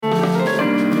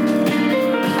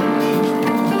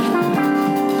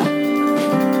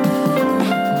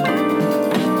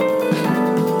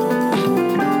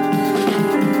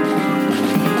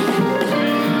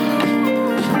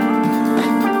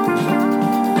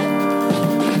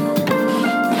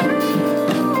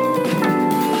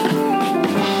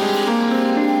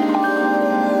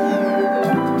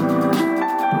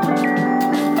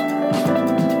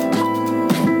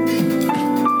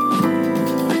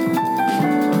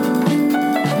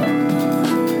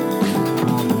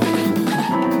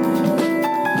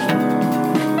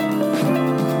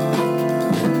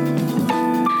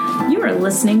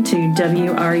listening to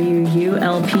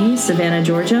WRUU-LP, Savannah,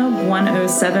 Georgia,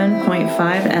 107.5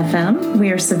 FM.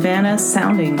 We are Savannah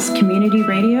Soundings, community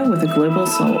radio with a global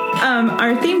soul.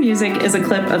 Our theme music is a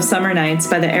clip of Summer Nights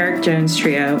by the Eric Jones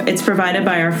Trio. It's provided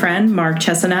by our friend Mark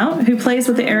Chesanout, who plays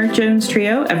with the Eric Jones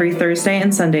Trio every Thursday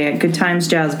and Sunday at Good Times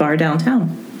Jazz Bar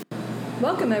downtown.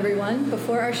 Welcome, everyone.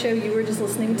 Before our show, you were just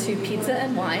listening to Pizza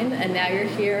and Wine, and now you're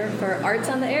here for Arts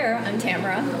on the Air. I'm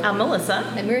Tamara. I'm Melissa.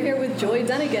 And we're here with Joy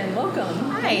Dunnigan. Welcome.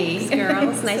 Hi,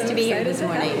 girls. Nice to be here this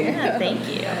morning. Yeah, thank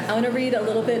you. I want to read a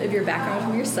little bit of your background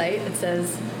from your site. It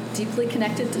says, deeply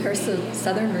connected to her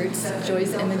southern roots,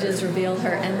 Joy's images reveal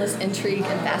her endless intrigue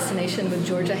and fascination with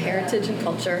Georgia heritage and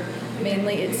culture,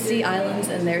 mainly its sea islands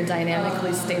and their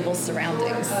dynamically stable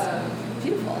surroundings.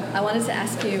 Beautiful. I wanted to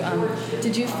ask you,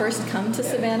 did you first come to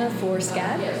Savannah for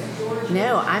SCAD?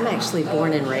 No, I'm actually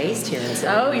born and raised here in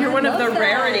Savannah. Oh, you're one of the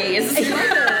rarities. I love it.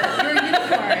 You're a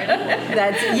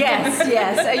unicorn.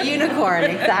 Yes, a unicorn,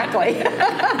 exactly.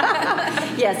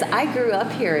 Yes, I grew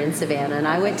up here in Savannah, and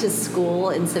I went to school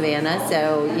in Savannah,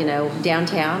 so,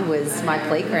 downtown was my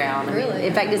playground. Really?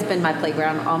 In fact, it's been my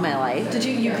playground all my life. Did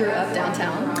you grew up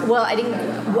downtown? Well, I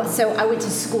didn't, so I went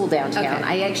to school downtown. Okay.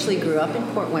 I actually grew up in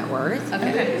Port Wentworth.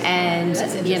 Okay. And,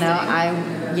 That's interesting.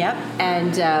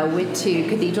 went to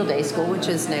Cathedral Day School, which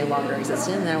is no longer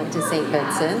existent, and then I went to St.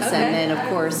 Vincent's, Okay. and then, of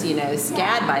course,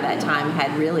 SCAD by that time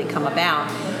had really come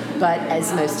about. But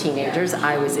as most teenagers,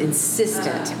 I was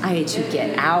insistent I had to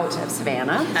get out of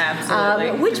Savannah.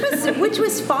 Absolutely. Which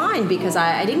was fine because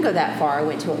I didn't go that far. I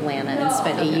went to Atlanta and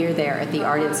spent a year there at the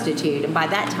Art Institute. And by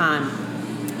that time,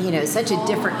 such a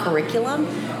different curriculum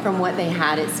from what they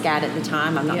had at SCAD at the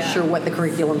time. I'm not sure what the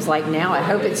curriculum's like now. I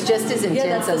hope it's just as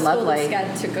intense and lovely.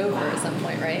 That SCAD took over at some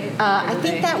point, right? I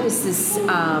think that was this,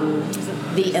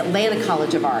 the Atlanta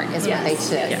College of Art is what they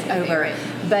took over. Right.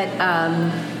 But,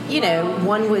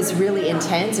 one was really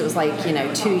intense. It was like,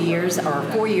 2 years or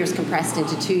 4 years compressed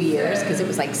into 2 years because it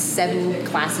was like 7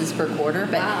 classes per quarter.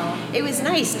 But It was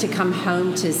nice to come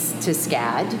home to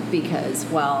SCAD because,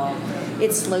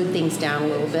 it slowed things down a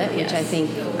little bit, which I think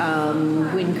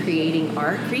when creating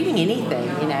art, creating anything,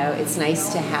 it's nice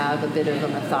to have a bit of a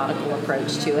methodical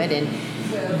approach to it. And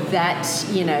that,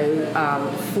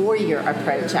 4-year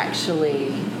approach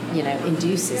actually,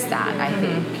 induces that, I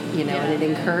think, and it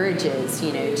encourages,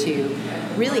 to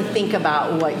really think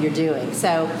about what you're doing.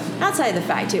 So outside of the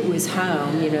fact it was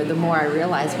home, the more I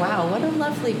realized, wow, what a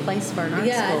lovely place for an art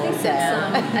school.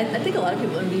 I think a lot of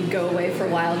people, when you go away for a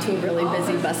while to a really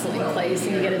busy, bustling place,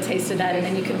 and you get a taste of that, and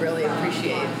then you can really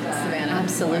appreciate Savannah.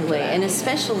 Absolutely, and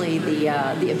especially the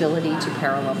ability to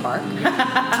parallel park.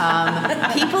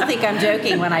 People think I'm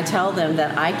joking when I tell them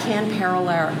that I can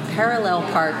parallel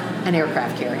park an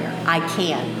aircraft carrier. I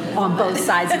can on both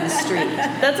sides of the street.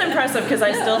 That's impressive because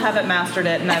I still haven't mastered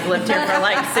it, and I've lived here for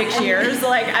like 6 years.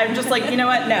 I'm just like, you know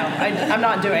what? No, I'm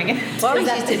not doing it. Well, we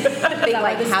used to think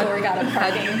like the store got a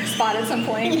parking spot at some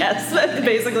point. Yes,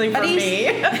 basically for me.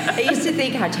 I used to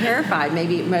think how terrified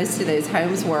maybe most of those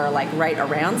homes were, like right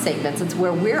around St. Vincent's,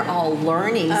 where we're all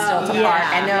learning still to park,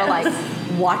 and they're like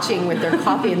watching with their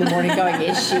coffee in the morning, going,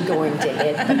 "Is she going to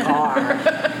hit the car?"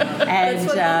 And that's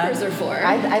what bumpers are for.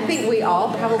 I think we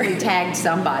all probably tagged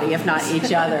somebody, if not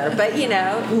each other. But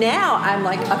now I'm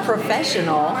like a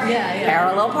professional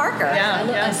parallel parker.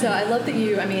 So I love that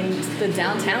the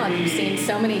downtown, you've seen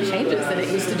so many changes that it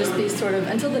used to just be sort of,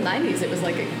 until the 90s, it was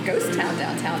like a ghost town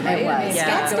downtown, right? It was.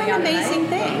 SCAD's done amazing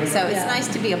things. So it's nice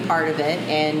to be a part of it.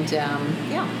 And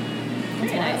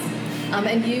Very nice.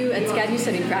 And you, at SCAD, you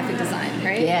studied graphic design,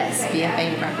 right? Yes,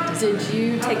 BFA in graphic design. Did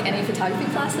you take any photography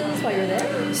classes while you were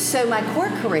there? So my core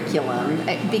curriculum,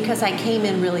 because I came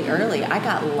in really early, I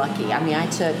got lucky. I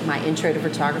took my intro to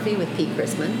photography with Pete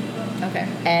Chrisman. Okay.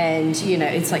 And,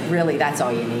 it's like, really, that's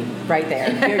all you need right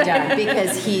there. You're done.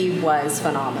 Because he was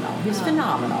phenomenal. He was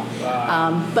phenomenal.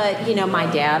 Wow. But, my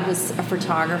dad was a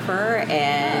photographer,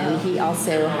 and he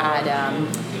also had...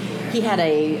 he had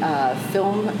a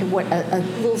film, a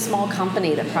little small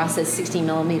company that processed 60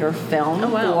 millimeter film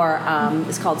for,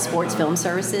 it's called Sports Film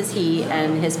Services. He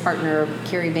and his partner,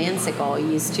 Carrie Van Sickle,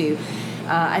 used to, in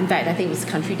fact, I think it was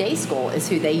Country Day School, is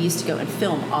who they used to go and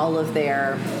film all of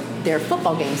their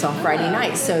football games on Friday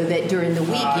nights, so that during the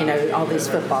week, all these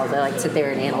footballs, they sit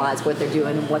there and analyze what they're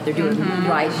doing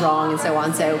right, wrong, and so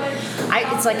on. So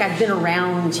it's like I've been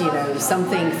around,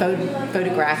 something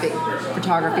photographic,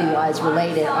 photography-wise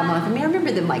related. I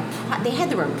remember them they had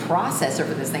their own processor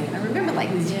for this thing, and I remember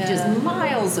just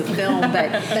miles of film,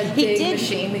 but that he big did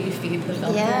machine that you feed the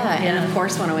film. And of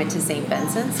course when I went to St.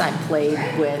 Vincent's, I played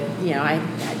with, I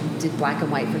did black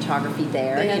and white photography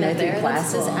there, They had that through there?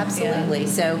 That's classes. cool. Absolutely.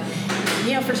 So,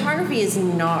 photography is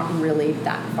not really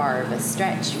that far of a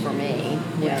stretch for me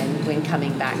when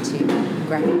coming back to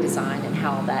graphic design and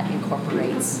how that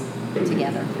incorporates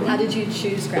together. How did you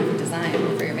choose graphic design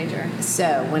for your major?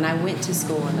 So when I went to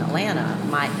school in Atlanta,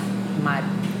 my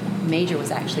major was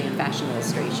actually in fashion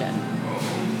illustration,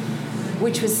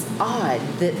 which was odd.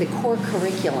 The core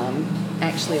curriculum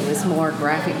actually was more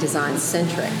graphic design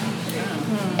centric.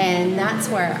 And that's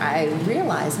where I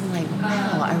realized, I'm like,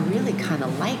 wow, I really kind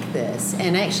of like this.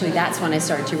 And actually that's when I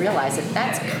started to realize that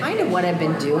that's kind of what I've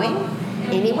been doing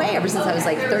anyway, ever since I was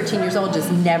like 13 years old,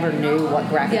 just never knew what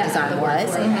graphic design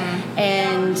was.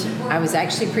 And I was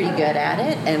actually pretty good at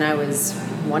it, and I was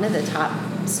one of the top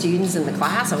students in the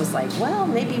class. I was like, well,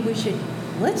 maybe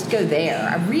let's go there.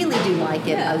 I really do like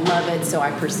it. I love it, so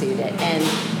I pursued it. And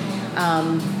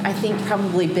I think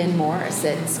probably Ben Morris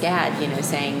at SCAD,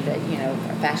 saying that,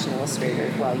 a fashion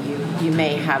illustrator, well, you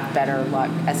may have better luck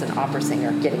as an opera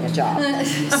singer getting a job.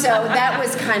 So that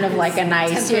was kind of like a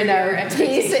nice, piece,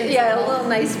 a little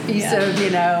nice piece of,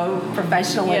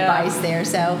 professional advice there.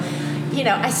 So,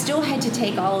 I still had to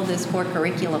take all of those core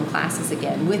curriculum classes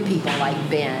again with people like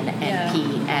Ben and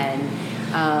Pete. And,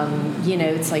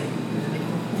 it's like,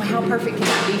 how perfect can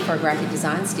that be for a graphic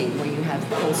design student, where you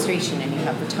have illustration and you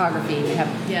have photography and you have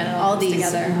all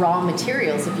these raw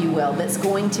materials, if you will, that's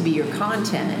going to be your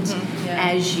content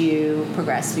as you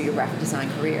progress through your graphic design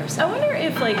career. So I wonder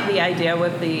if the idea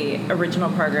with the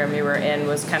original program you were in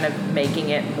was kind of making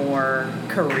it more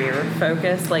career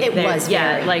focused. It was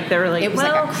they were like, it was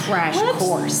like a crash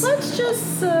course. Let's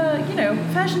just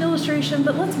fashion illustration,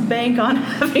 but let's bank on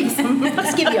having some.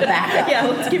 Let's give you a backup. Yeah,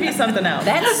 let's give you something else.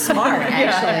 That's smart,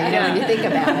 actually. When you think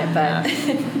about it, but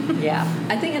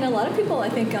I think, and a lot of people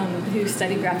who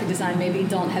study graphic design maybe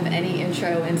don't have any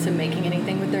intro into making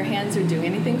anything with their hands or doing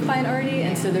anything fine arty,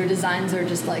 and so their designs are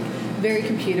just very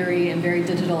computery and very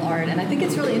digital art. And I think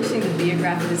it's really interesting to be a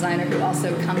graphic designer who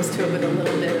also comes to it with a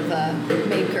little bit of a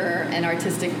maker and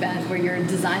artistic bent, where your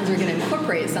designs are going to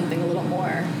incorporate something a little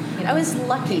more. I was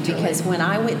lucky because when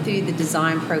I went through the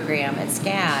design program at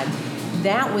SCAD,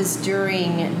 that was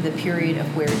during the period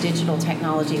of where digital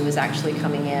technology was actually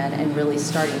coming in and really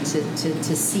starting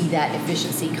to see that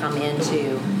efficiency come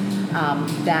into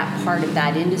that part of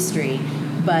that industry.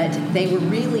 But they were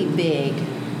really big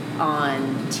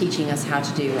on teaching us how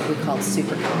to do what we called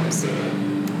supercompos.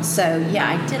 So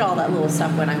I did all that little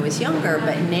stuff when I was younger,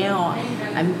 but now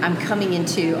I'm coming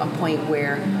into a point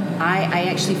where I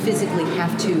actually physically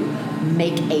have to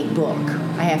make a book.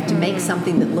 I have to make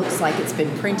something that looks like it's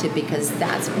been printed, because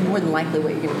that's more than likely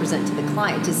what you're going to present to the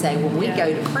client, to say, when we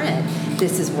go to print,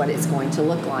 this is what it's going to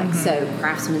look like. So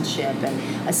craftsmanship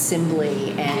and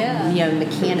assembly and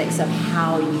mechanics of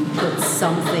how you put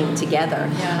something together.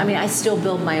 I mean, I still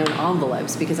build my own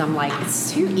envelopes, because I'm like,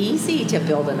 it's too easy to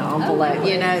build an envelope,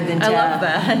 than to I love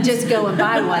that. just go and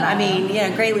buy one. I mean,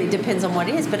 greatly it depends on what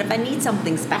it is, but if I need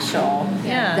something special,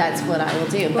 that's what I will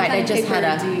do. In fact, I just had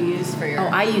a. Do you use for your?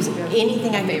 I use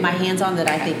anything I can get my hands on that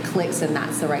I think clicks, and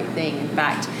that's the right thing. In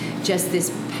fact, just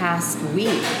this past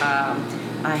week,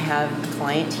 I have a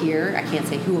client here. I can't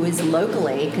say who is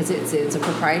locally, because it's a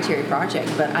proprietary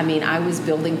project. But I mean, I was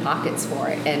building pockets for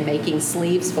it and making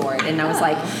sleeves for it, and I was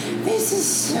like, "This is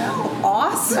so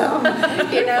awesome!"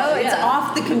 It's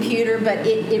off the computer, but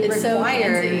it required so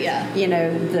fancy,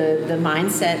 the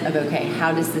mindset of, okay,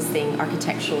 how does this thing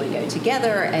architecturally go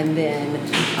together, and then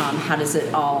how does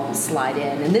it all slide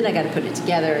in, and then I got to put it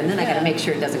together, and then I got to make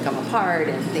sure it doesn't come apart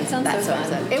and things like that. So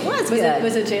fun. It was good.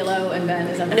 Was it J-Lo and Ben?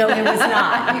 Is that No, it was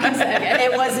not. You can say, okay.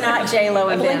 It was not J-Lo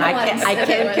and Ben. I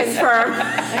can confirm.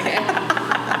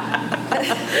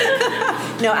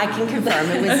 No, I can confirm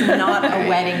it was not a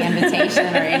wedding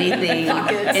invitation or anything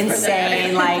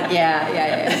insane.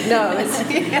 No, it's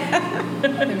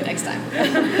maybe next time.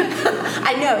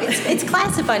 I know it's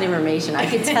classified information. I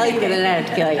could tell you, but then I had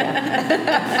to kill you.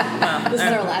 This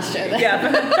is our last show. Then.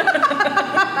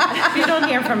 If you don't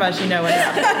hear from us, you know what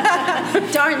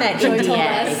happened. Darn that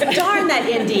NDA. Darn that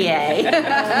NDA.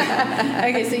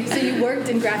 Okay, so you worked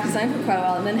in graphic design for quite a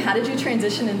while, and then how did you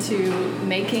transition into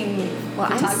making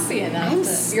photography? I'm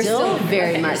still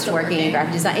very much working in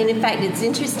graphic design. And in fact, it's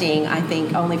interesting, I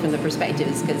think, only from the perspective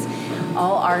is because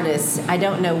all artists, I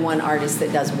don't know one artist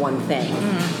that does one thing.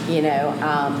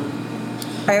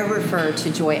 I refer to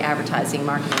Joy Advertising,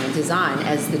 Marketing, and Design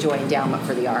as the Joy Endowment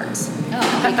for the Arts,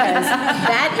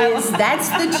 because that's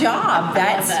the job.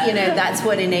 That's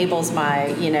what enables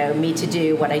my me to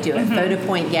do what I do at Photo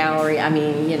Point Gallery. I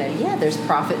mean, there's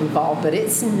profit involved, but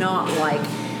it's not like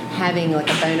having like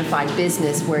a bona fide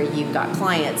business where you've got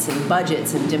clients and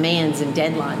budgets and demands and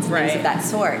deadlines and things of that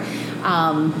sort.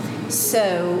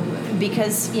 So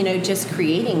because, just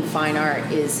creating fine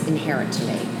art is inherent to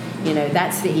me.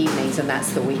 That's the evenings and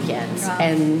that's the weekends. Wow.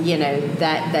 And,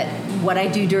 that what I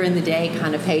do during the day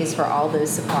kind of pays for all those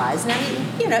supplies. And I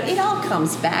mean, it all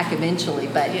comes back eventually,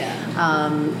 but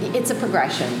it's a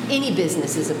progression. Any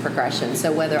business is a progression.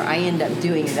 So whether I end up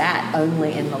doing that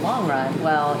only in the long run,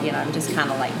 well, I'm just kind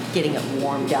of like getting it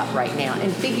warmed up right now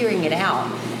and figuring it out.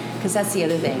 Because that's the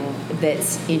other thing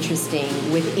that's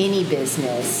interesting with any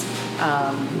business,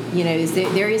 is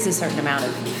there is a certain amount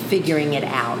of figuring it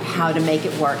out, how to make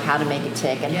it work, how to make it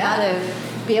tick, and how to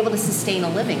be able to sustain a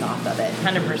living off of it.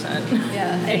 100%.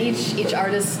 Yeah, and each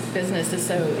artist's business is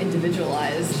so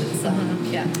individualized. It's,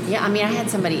 Yeah, I mean, I had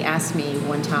somebody ask me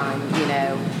one time,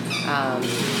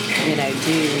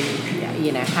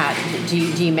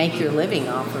 do you make your living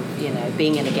off of,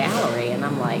 being in a gallery? And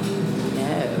I'm like,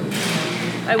 no.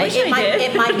 I wish I did.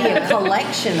 It might be a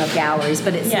collection of galleries,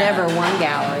 but it's never one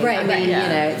gallery. Right, I mean,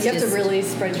 it's you have to really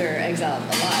spread your eggs out a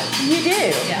lot. You do.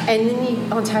 Yeah. And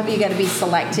then on top of it, you got to be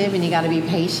selective and you got to be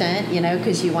patient,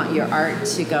 because you want your art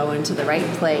to go into the right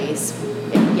place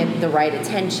and get the right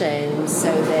attention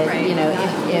so that,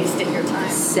 if stick your time.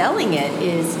 Selling it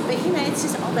is, but, it's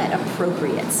just all that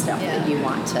appropriate stuff that you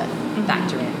want to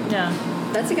factor in. Yeah.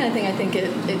 That's the kind of thing I think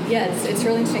it's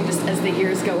really interesting just as the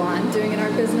years go on doing an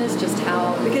art business, just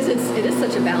how, because it is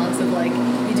such a balance of like,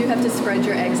 you do have to spread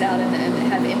your eggs out and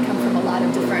have income from a lot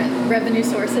of different revenue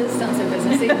sources. Sounds so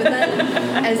businessy, but then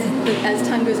as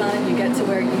time goes on and you get to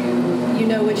where you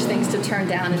know which things to turn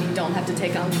down and you don't have to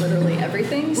take on literally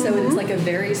everything. So it's like a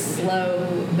very slow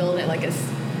building, like a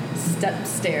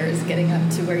stairs getting up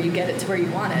to where you get it to where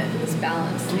you want it. This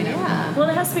balance, Yeah. Well,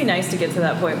 it has to be nice to get to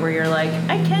that point where you're like,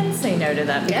 I can say no to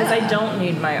that because I don't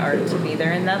need my art to be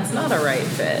there, and that's not a right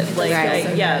fit. Like,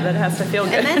 that has to feel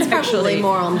good. And that's actually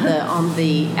probably more on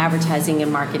the advertising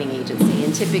and marketing agency.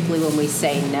 And typically, when we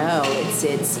say no,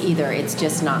 it's either it's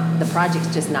just not the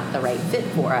project's just not the right fit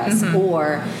for us,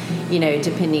 or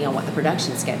depending on what the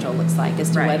production schedule looks like as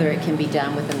to whether it can be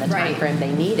done within the time frame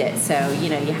they need it. So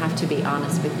you have to be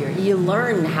honest with you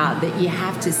learn how that you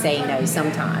have to say no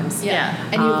sometimes.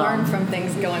 And you learn from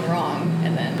things going wrong,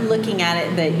 and then looking at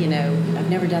it that I've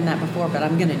never done that before, but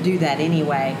I'm going to do that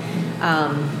anyway.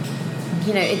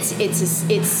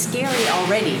 It's scary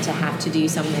already to have to do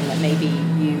something that maybe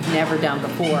you've never done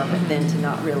before, but then to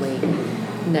not really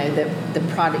know that the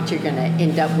product you're going to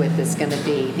end up with is going to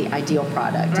be the ideal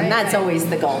product, and that's always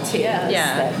the goal too.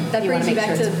 That brings you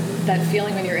back to that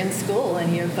feeling when you're in school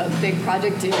and you have a big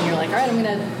project due, and you're like, all right, I'm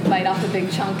going to bite off a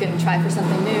big chunk and try for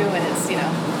something new, and it's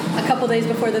a couple days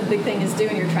before the big thing is due,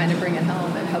 and you're trying to bring it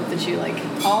home and hope that you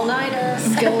all-nighter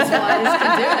skills-wise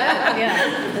can do it. Yeah,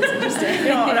 that's interesting. You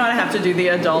don't have to do the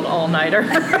adult all-nighter.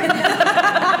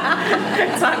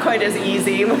 It's not quite as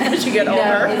easy as you get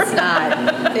older. No, it's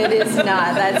not. It is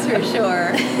not. That's for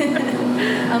sure.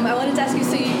 I wanted to ask you,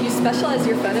 so you specialize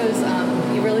your photos,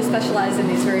 you really specialize in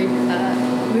these very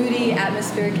moody,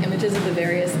 atmospheric images of the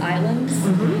various islands.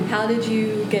 How did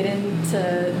you get into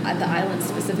the islands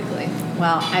specifically?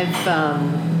 Well,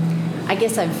 I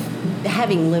guess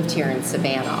having lived here in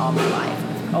Savannah all my life,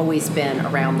 I've always been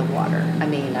around the water. I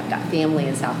mean, I've got family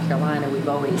in South Carolina. We've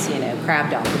always,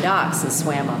 crabbed off the docks and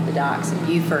swam off the docks in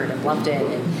Beaufort and loved it.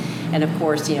 And of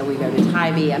course, we go to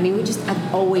Tybee. I mean,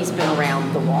 I've always been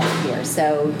around the water here.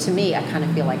 So to me, I kind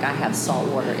of feel like I have salt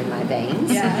water in my veins,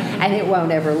 and it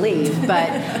won't ever leave. But,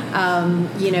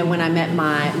 when I met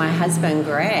my husband,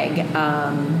 Greg,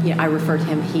 I refer to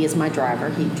him, he is my driver.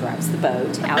 He drives the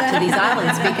boat out to these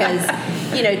islands because,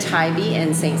 Tybee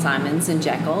and St. Simon's and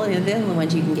Jekyll, they're the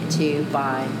ones you can get to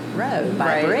by road,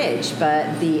 by bridge.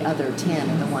 But the other 10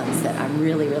 are the ones that I'm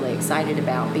really, really excited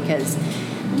about because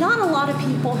not a lot of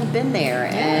people have been there,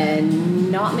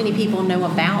 and not many people know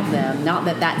about them. Not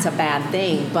that that's a bad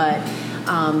thing, but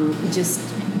just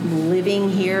living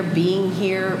here, being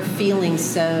here, feeling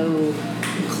so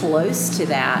close to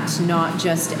that, not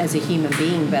just as a human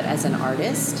being, but as an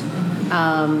artist.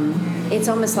 It's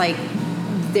almost like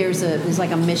there's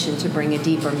like a mission to bring a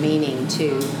deeper meaning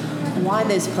to why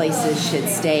those places should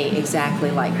stay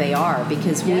exactly like they are,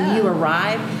 because when you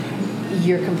arrive,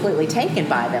 you're completely taken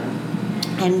by them.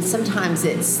 And sometimes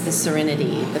it's the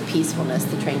serenity, the peacefulness,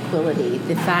 the tranquility,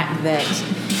 the fact that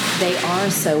they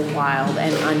are so wild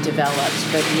and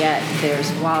undeveloped, but yet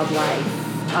there's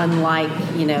wildlife unlike,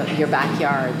 your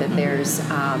backyard, that there's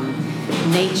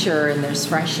nature and there's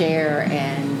fresh air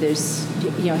and there's,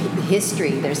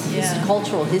 history. There's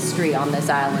cultural history on those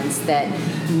islands that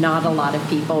not a lot of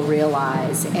people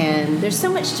realize. And there's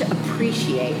so much to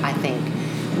appreciate, I think,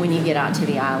 when you get out to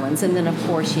the islands. And then, of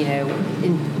course,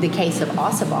 in the case of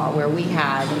Ossabaw, where we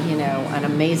had, an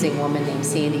amazing woman named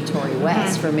Sandy Torrey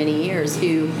West for many years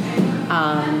who,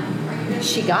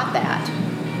 she got that.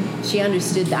 She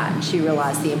understood that, and she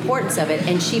realized the importance of it,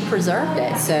 and she preserved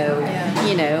it. So,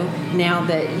 now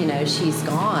that, she's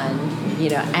gone,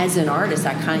 as an artist,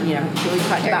 I kind of, Julie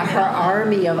talked about her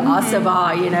army of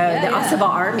Ossabaw, the Ossabaw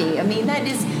army. I mean, that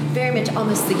is very much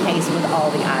almost the case with all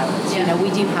the islands.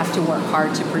 We do have to work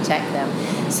hard to protect them.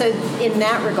 So in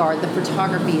that regard, the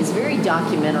photography is very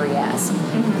documentary-esque.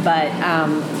 But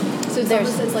so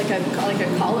it's like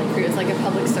a calling for you. It's like a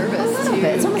public service.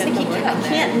 It's almost like I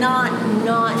can't not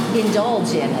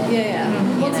indulge in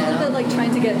it. Well, it's a little bit like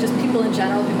trying to get just people in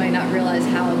general who might not realize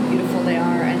how beautiful they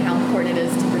are and how important it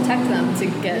is to protect them, to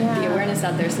get the awareness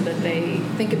out there so that they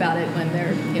think about it when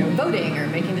they're voting or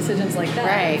making decisions like that.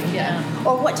 Right.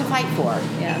 Or what to fight for.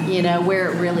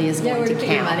 Where it really is going to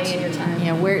count. Your money and your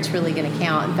time. Where it's really going to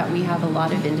count. In fact, we have a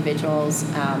lot of individuals.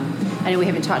 I know we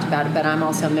haven't talked about it, but I'm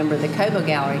also a member of the Cobo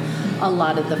Gallery. A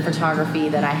lot of the photography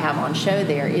that I have on show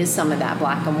there is some of that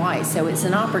black and white. So it's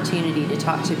an opportunity to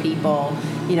talk to people,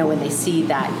 when they see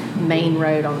that main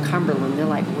road on Cumberland, they're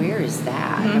like, where is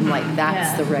that? I'm like,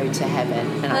 that's the road to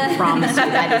heaven. And I promise you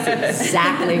that is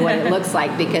exactly what it looks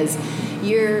like, because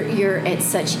you're at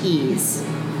such ease.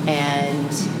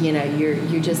 And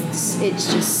you're just,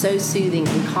 it's just so soothing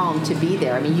and calm to be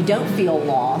there. I mean, you don't feel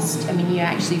lost. I mean, you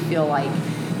actually feel like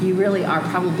you really are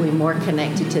probably more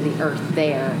connected to the earth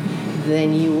there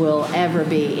than you will ever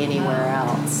be anywhere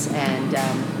else. And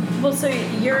so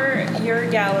your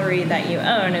gallery that you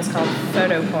own is called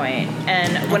Photo Point,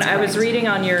 and when I was reading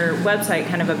on your website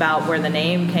kind of about where the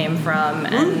name came from,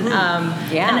 and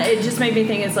and it just made me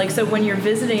think, it's like, so when you're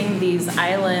visiting these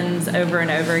islands over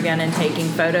and over again and taking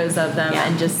photos of them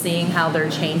and just seeing how they're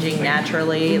changing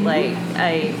naturally, like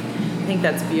I think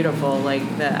that's beautiful,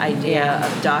 like the idea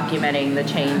of documenting the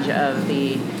change of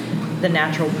the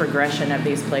natural progression of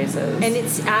these places. And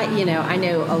it's, I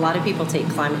know a lot of people take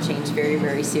climate change very,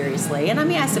 very seriously. And I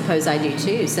mean, I suppose I do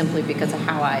too, simply because of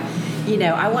how I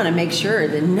want to make sure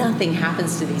that nothing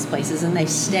happens to these places and they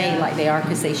stay like they are,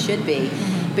 because they should be.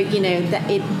 But,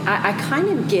 I kind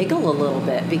of giggle a little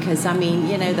bit, because, I mean,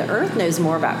 the Earth knows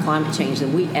more about climate change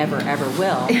than we ever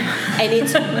will. And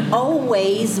it's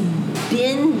always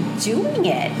been doing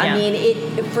it. I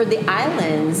mean, for the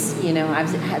islands,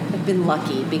 I've been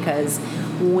lucky, because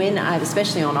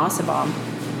especially on Ossabaw,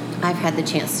 I've had the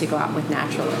chance to go out with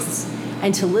naturalists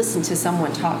and to listen to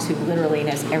someone talk who literally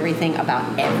knows everything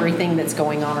about everything that's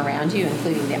going on around you,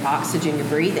 including the oxygen you're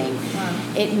breathing.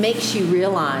 Wow. It makes you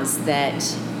realize that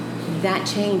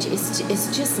change is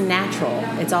just natural.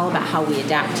 It's all about how we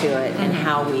adapt to it and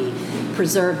how we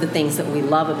preserve the things that we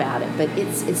love about it. But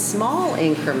it's small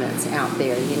increments out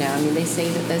there, I mean, they say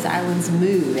that those islands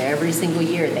move every single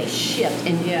year. They shift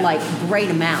in like great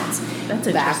amounts.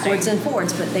 That's backwards and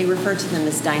forwards, but they refer to them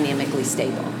as dynamically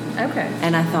stable. Okay.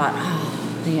 And I thought,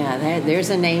 there's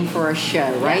a name for a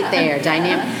show right there,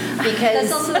 dynamic. Because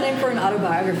that's also the name for an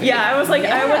autobiography. Yeah, I was like,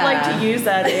 I would like to use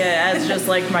that as just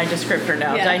like my descriptor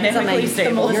now. Dynamically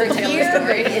stable.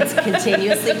 It's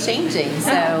continuously changing. So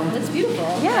that's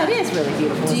beautiful. Yeah, it is really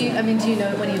beautiful. Do you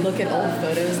know when you look at old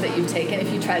photos that you've taken,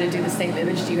 if you try to do the same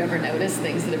image, do you ever notice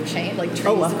things that have changed, like trees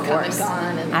have come and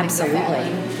gone? And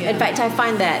absolutely. In fact, I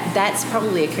find that that's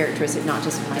probably a characteristic not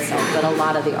just of myself, but a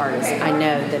lot of the artists I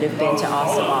know that have been to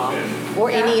Ossabaw or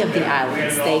any of the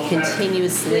islands. They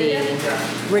continuously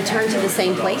return to the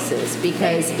same places,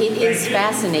 because it is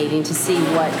fascinating to see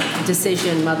what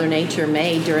decision Mother Nature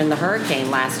made during the hurricane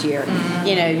last year.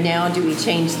 Now do we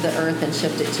change the earth and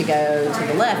shift it to go to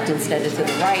the left instead of to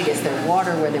the right? Is there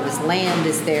water where there was land?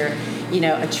 Is there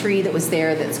a tree that was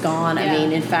there that's gone? I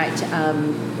mean, in fact,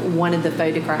 one of the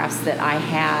photographs that I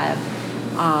have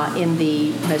in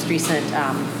the most recent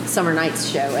Summer Nights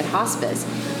show at Hospice,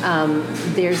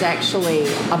 there's actually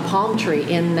a palm tree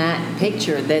in that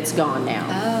picture that's gone now.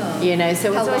 So it's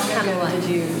always kind of like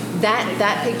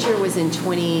that picture was in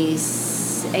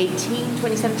 2017,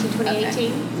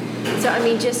 2018. Okay. So I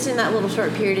mean, just in that little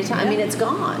short period of time, I mean, it's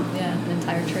gone. Yeah, an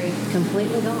entire tree.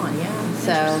 Completely gone. Yeah.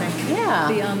 So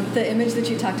the image that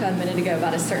you talked about a minute ago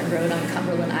about a certain road on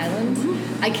Cumberland Island,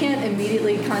 I can't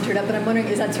immediately conjure it up, but I'm wondering,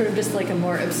 is that sort of just like a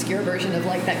more obscure version of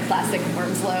like that classic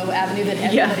Wormslow Avenue that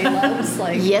everybody loves?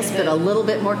 Like yes, but a little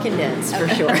bit more condensed for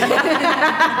sure.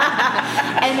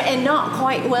 and not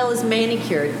quite well as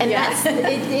manicured. And that's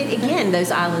again,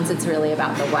 those islands. It's really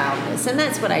about the wildness, and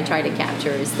that's what I try to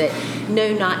capture. Is that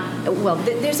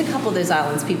there's a couple of those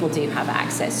islands people do have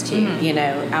access to,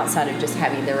 outside of just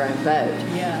having their own boat.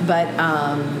 Yeah. But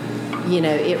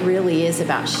it really is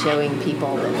about showing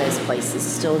people that those places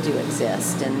still do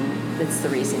exist, and that's the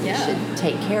reason you should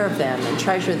take care of them and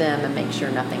treasure them and make sure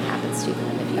nothing happens to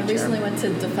them in the future. I recently went to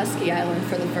Defusky Island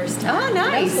for the first time. Oh,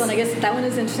 nice. And I guess that one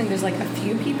is interesting. There's like a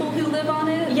few people who live on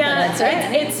it. Yeah, that's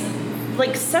right. It's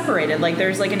like separated. Like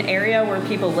there's like an area where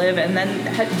people live, and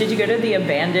then did you go to the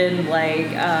abandoned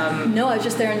No, I was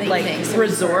just there in the evening. So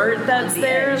resort that's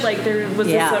there? Edge. Like there was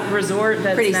this resort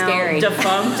that's pretty now scary.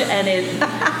 Defunct, and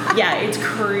it's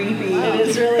creepy. It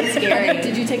is really scary.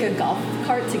 Did you take a golf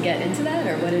cart to get into that,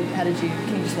 or can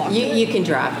you just walk to it? You can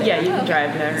drive there. Yeah, you can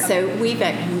drive there. So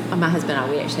my husband and I,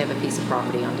 we actually have a piece of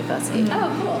property on Defusky. Oh,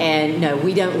 cool. And no,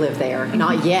 we don't live there,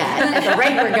 not yet. At the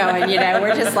rate we're going,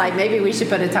 we're just like, maybe we should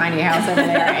put a tiny house over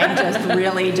there and just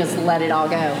really just let it all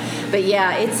go. But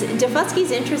yeah,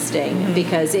 Defusky's interesting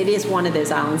because it is one of those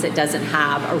islands that doesn't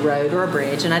have a road or a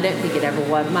bridge, and I don't think it ever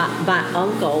was.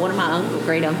 One of my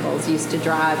great uncles used to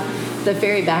drive the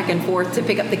ferry back and forth to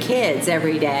pick up the kids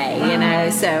every day,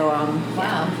 so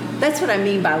wow. That's what I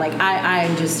mean by I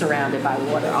am just surrounded by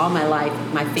water all my life.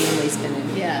 My family's been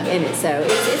in it, so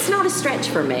it's not a stretch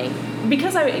for me.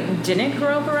 Because I didn't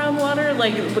grow up around water,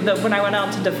 when I went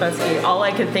out to Defusky, all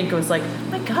I could think was like, oh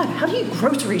my God, how do you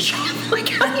grocery shop? Like,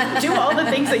 how do you do all the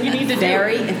things that you need to do?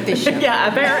 Very efficient. Yeah,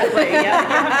 apparently. Yeah,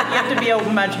 you have to be a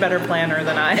much better planner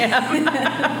than I am.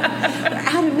 We're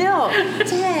out of milk.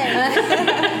 Dang.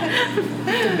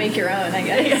 To make your own, I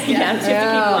guess. Yeah, you have to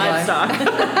keep livestock.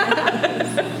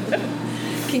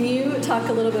 Can you talk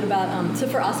a little bit about, so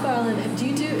for Osprey Island,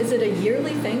 is it a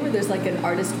yearly thing where there's like an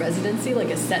artist residency, like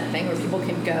a set thing where people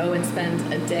can go and spend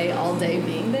all day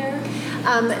being there?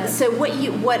 So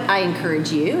what I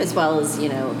encourage you, as well as,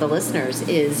 the listeners,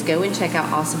 is go and check out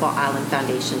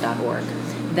AusableIslandFoundation.org.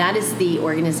 That is the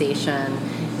organization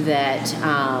that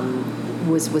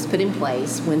was put in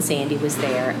place when Sandy was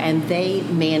there, and they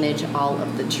manage all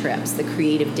of the trips, the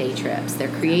creative day trips. They're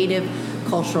creative,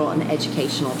 cultural, and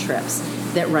educational trips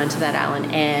that run to that island,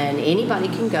 and anybody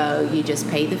can go. You just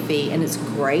pay the fee, and it's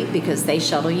great because they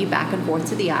shuttle you back and forth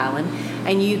to the island,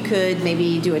 and you could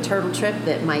maybe do a turtle trip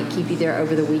that might keep you there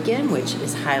over the weekend, which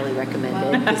is highly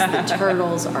recommended because the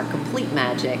turtles are complete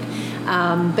magic.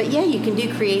 But yeah, you can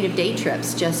do creative day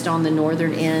trips just on the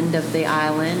northern end of the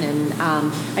island, and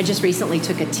I just recently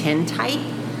took a tintype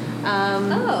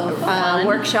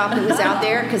workshop that was out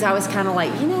there because I was kind of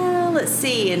like, let's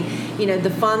see. And,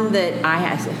 the fun that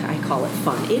I call it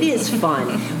fun. It is fun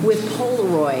with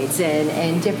Polaroids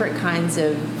and different kinds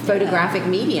of photographic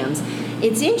mediums.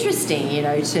 It's interesting,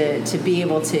 to be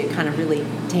able to kind of really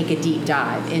take a deep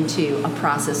dive into a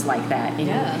process like that.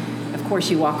 And of course,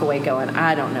 you walk away going,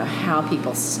 I don't know how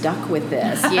people stuck with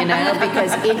this,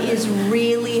 because it is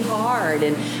really hard.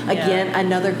 And again,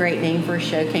 another great name for a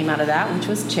show came out of that, which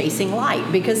was Chasing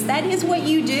Light, because that is what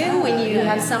you do when you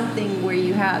have something where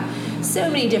you have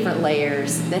so many different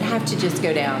layers that have to just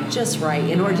go down just right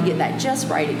in order to get that just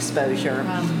right exposure.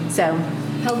 Wow. So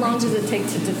how long does it take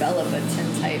to develop a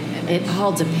tintype image? It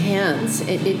all depends.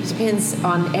 It depends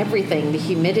on everything, the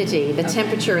humidity, the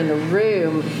temperature in the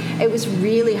room. It was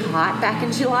really hot back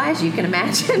in July, as you can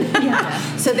imagine.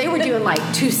 So they were doing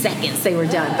 2 seconds, they were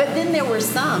done. But then there were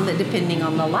some that, depending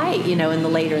on the light, in the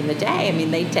later in the day,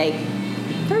 they take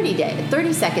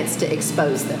 30 seconds to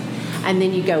expose them. And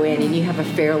then you go in and you have a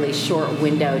fairly short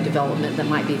window development that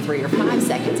might be 3 or 5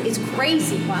 seconds. It's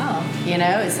crazy. Wow.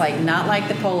 It's not like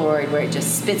the Polaroid where it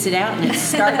just spits it out and it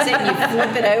starts it and you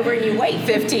flip it over and you wait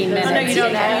 15 minutes. No,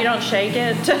 you don't shake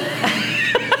it.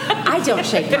 I don't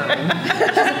shake mine.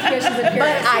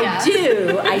 But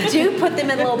I do put them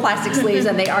in little plastic sleeves,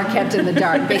 and they are kept in the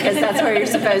dark because that's where you're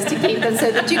supposed to keep them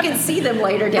so that you can see them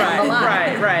later down the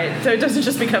line. Right. So it doesn't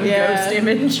just become ghost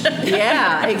image.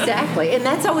 Yeah, exactly. And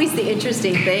that's always the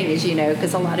interesting thing is,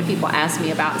 because a lot of people ask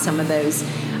me about some of those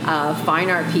fine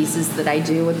art pieces that I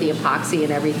do with the epoxy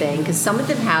and everything, because some of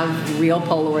them have real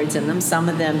Polaroids in them. Some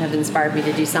of them have inspired me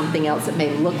to do something else that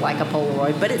may look like a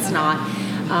Polaroid, but it's not.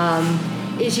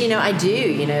 I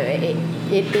do,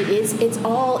 it's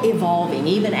all evolving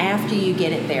even after you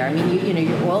get it there.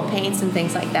 Your oil paints and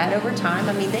things like that over time,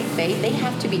 they fade, they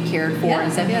have to be cared for.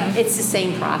 And so it's the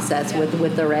same process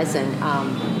with the resin,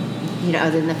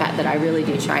 other than the fact that I really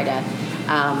do try to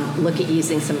look at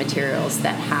using some materials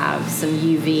that have some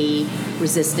UV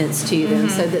resistance to them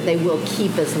so that they will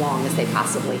keep as long as they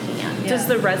possibly can. Yeah. Does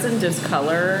the resin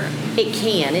discolor? It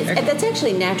can. That's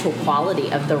actually natural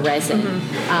quality of the resin.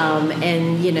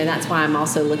 And, that's why I'm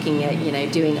also looking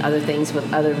at, doing other things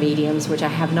with other mediums, which I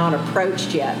have not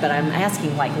approached yet, but I'm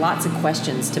asking lots of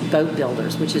questions to boat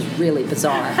builders, which is really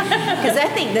bizarre. Because I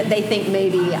think that they think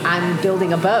maybe I'm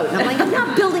building a boat. And I'm like, I'm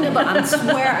not building a boat. I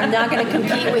swear I'm not going to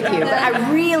compete with you. But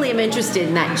I really am interested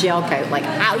in that gel coat, like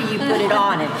how you put it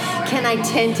on, and can I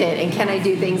tint it, and can I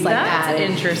do things like that?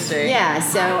 That's interesting. Yeah,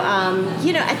 so,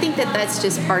 I think that's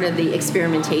just part of the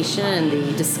experimentation and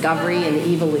the discovery and the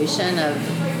evolution of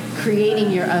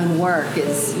creating your own work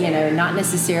is, not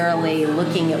necessarily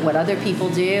looking at what other people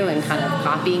do and kind of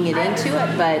copying it into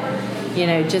it, but,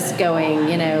 just going,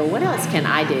 what else can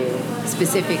I do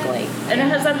specifically? And it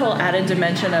has that whole added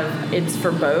dimension of it's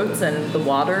for boats and the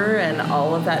water and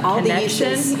all of that connection.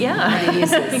 The uses. Yeah. All the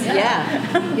uses.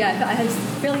 Yeah. Yeah, I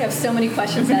feel like I have so many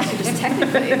questions to ask you just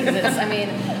technically, because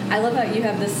I love how you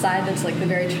have this side that's like the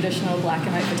very traditional black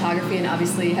and white photography, and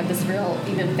obviously you have this real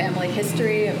even family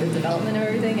history of the development of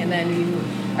everything, and then you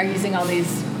are using all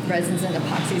these resins and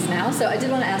epoxies now. So I did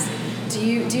want to ask, do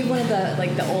you have one of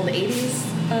the old 80s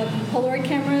Polaroid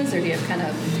cameras, or do you have kind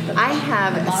of the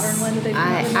modern one that they do?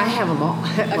 I have them all.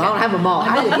 Okay. Well, I don't have them all.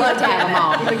 I would love to have them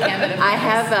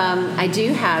all. I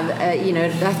do have,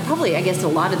 that's probably, I guess, a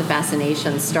lot of the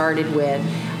fascination started with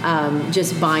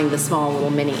just buying the small little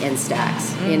mini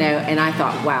Instax, and I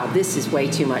thought, wow, this is way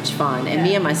too much fun. And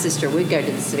me and my sister would go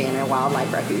to the Savannah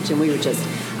Wildlife Refuge, and we would just,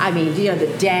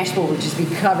 the dashboard would just be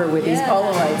covered with these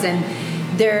Polaroids, and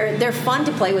they're fun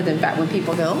to play with. In fact, when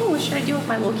people go, oh, what should I do with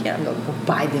my little kid? I'm going, well,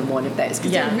 buy them one of those,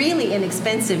 because they're really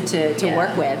inexpensive to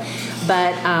work with.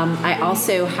 But I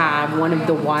also have one of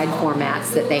the wide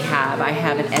formats that they have. I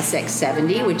have an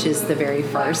SX70, which is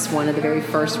one of the very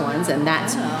first ones, and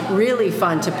that's really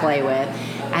fun to play with.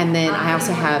 And then I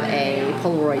also have a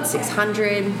Polaroid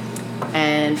 600.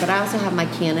 But I also have my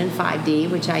Canon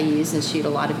 5D, which I use and shoot a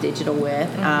lot of digital with.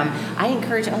 I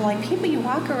encourage, people, you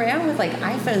walk around with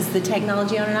iPhones. The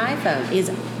technology on an iPhone is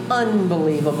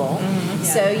unbelievable.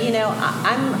 So,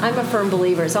 I'm a firm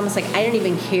believer. It's almost like I don't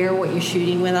even care what you're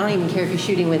shooting with. I don't even care if you're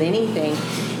shooting with anything.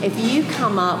 If you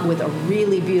come up with a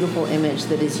really beautiful image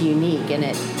that is unique and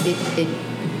it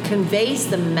conveys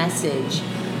the message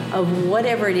of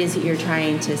whatever it is that you're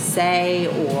trying to say,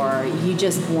 or you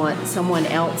just want someone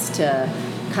else to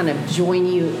kind of join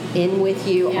you in with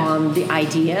you on the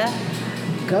idea,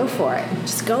 go for it.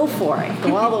 Just go for it.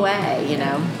 Go all the way,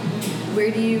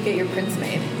 Where do you get your prints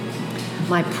made?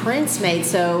 My prints made,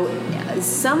 so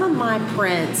some of my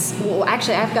prints, well,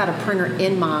 actually I've got a printer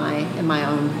in my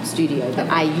own studio that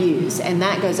I use, and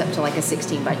that goes up to a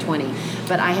 16 by 20,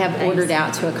 but I have ordered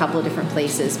out to a couple of different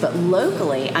places. But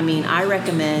locally, I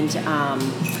recommend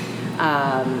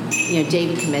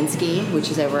David Kaminsky, which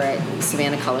is over at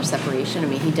Savannah Color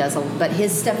Separation. He does but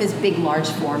his stuff is big, large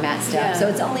format stuff, so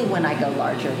it's only when I go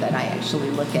larger that I actually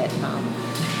look at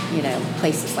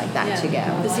places like that to go.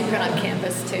 Does he print on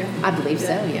canvas too? I believe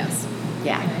so, yes.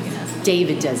 Yeah.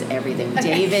 David does everything.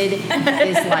 David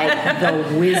is like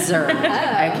the wizard,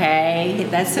 okay?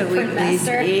 That's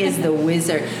what he is, the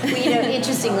wizard. Well,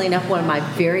 interestingly enough, one of my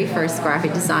very first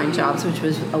graphic design jobs, which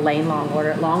was a Lane Long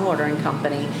Ordering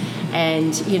Company,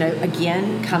 and,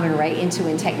 again, coming right into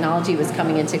when technology was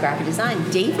coming into graphic design,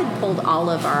 David pulled all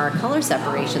of our color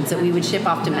separations that we would ship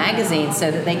off to magazines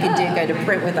so that they could go to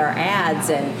print with our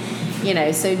ads. And,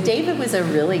 so David was a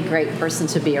really great person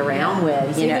to be around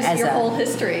with, as your whole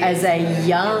history. As a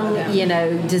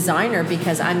young, designer,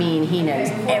 because, he knows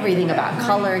everything about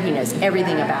color. He knows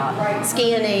everything about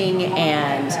scanning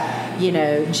and,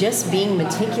 just being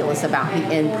meticulous about the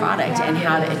end product and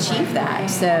how to achieve that.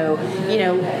 So,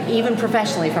 even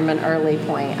professionally from an early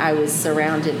point, I was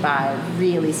surrounded by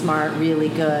really smart, really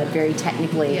good, very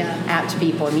technically apt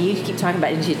people. You keep talking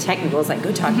about into technical, it's like,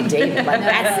 go talk to David.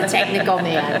 That's the technical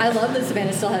man. I love that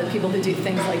Savannah still has people who do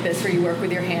things like this, where you work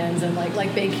with your hands, and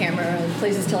like Bay Camera and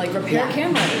places to repair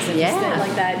cameras and just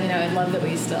like that. I love that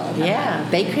we still have that.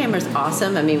 Bay Camera's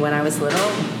awesome. When I was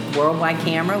little, Worldwide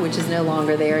Camera, which is no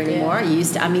longer there anymore. I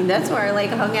used to, that's where I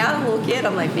hung out as a little kid.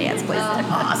 I'm like, man, this place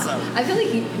is awesome. I feel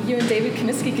like you and David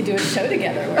Kaminsky could do a show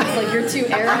together where it's your two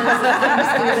eras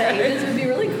through the ages. It would be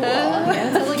really cool.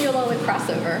 It sounds like you're a lot of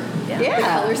crossover. The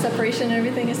color separation and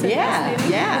everything is so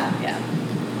fascinating. Yeah.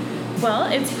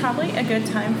 Well, it's probably a good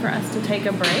time for us to take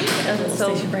a break.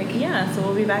 Station break. Yeah, so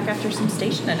we'll be back after some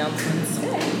station announcements.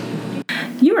 Okay.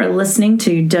 You are listening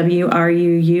to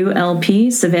WRUU-LP,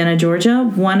 Savannah, Georgia,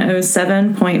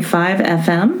 107.5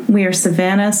 FM. We are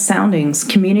Savannah Soundings,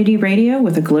 community radio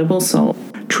with a global soul.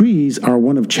 Trees are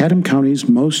one of Chatham County's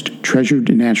most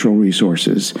treasured natural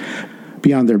resources.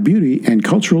 Beyond their beauty and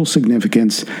cultural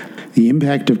significance, the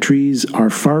impact of trees are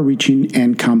far-reaching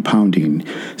and compounding,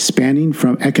 spanning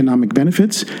from economic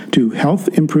benefits to health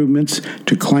improvements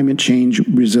to climate change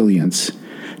resilience.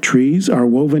 Trees are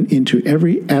woven into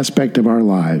every aspect of our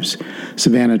lives.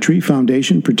 Savannah Tree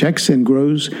Foundation protects and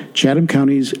grows Chatham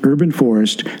County's urban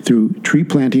forest through tree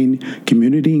planting,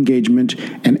 community engagement,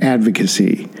 and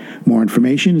advocacy. More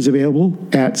information is available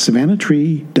at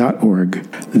savannahtree.org.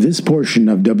 This portion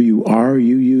of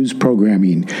WRUU's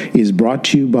programming is brought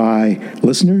to you by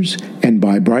listeners and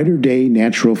by Brighter Day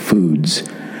Natural Foods.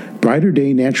 Brighter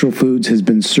Day Natural Foods has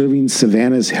been serving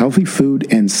Savannah's healthy food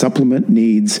and supplement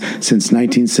needs since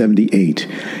 1978.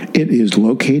 It is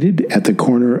located at the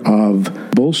corner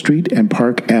of Bull Street and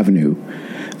Park Avenue.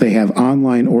 They have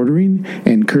online ordering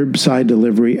and curbside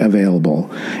delivery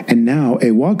available, and now a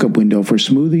walk-up window for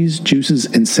smoothies, juices,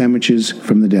 and sandwiches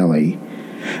from the deli.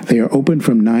 They are open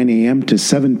from 9 a.m. to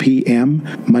 7 p.m.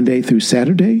 Monday through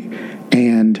Saturday,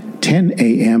 and 10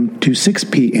 a.m. to 6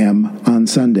 p.m. on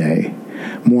Sunday.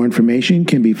 More information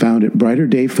can be found at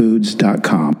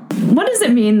brighterdayfoods.com. What does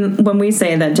it mean when we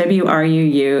say that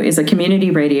WRUU is a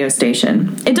community radio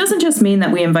station? It doesn't just mean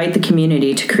that we invite the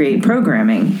community to create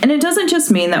programming, and it doesn't just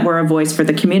mean that we're a voice for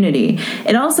the community.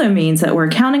 It also means that we're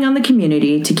counting on the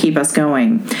community to keep us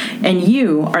going, and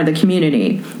you are the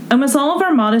community. Almost all of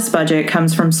our modest budget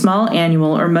comes from small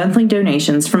annual or monthly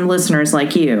donations from listeners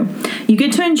like you. You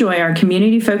get to enjoy our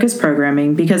community-focused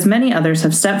programming because many others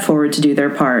have stepped forward to do their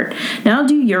part. Now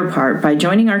do your part by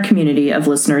joining our community of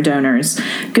listener donors.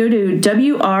 Go to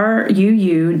WRUU.org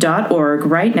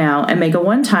right now and make a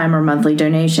one-time or monthly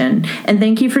donation. And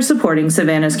thank you for supporting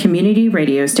Savannah's community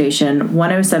radio station,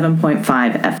 107.5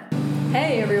 FM.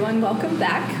 Hey everyone, welcome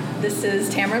back. This is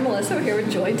Tamara and Melissa. We're here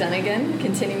with Joy Dunnigan,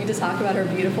 continuing to talk about her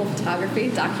beautiful photography,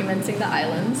 documenting the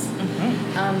islands.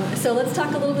 Mm-hmm. So let's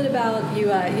talk a little bit about, you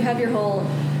have your whole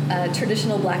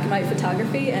traditional black and white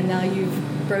photography, and now you've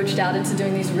broached out into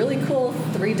doing these really cool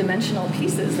three-dimensional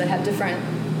pieces that have different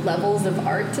levels of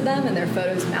art to them, and their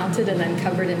photos mounted and then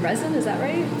covered in resin. Is that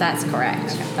right? That's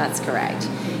correct. Okay. That's correct.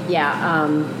 Yeah,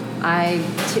 I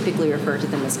typically refer to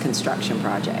them as construction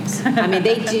projects. I mean,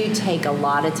 they do take a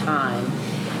lot of time,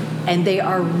 and they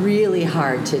are really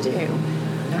hard to do.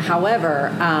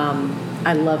 However,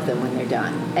 I love them when they're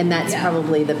done. And that's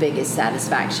probably the biggest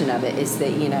satisfaction of it, is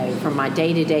that, you know, from my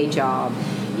day-to-day job,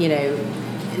 you know,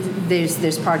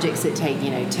 there's projects that take,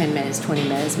 10 minutes, 20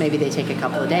 minutes, maybe they take a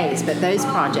couple of days, but those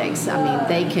projects, I mean,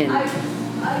 they can,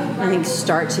 I think,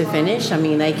 start to finish, I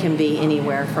mean, they can be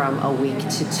anywhere from a week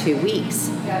to 2 weeks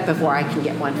before I can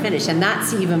get one finished. And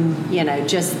that's even,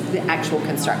 just the actual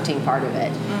constructing part of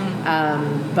it.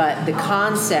 But the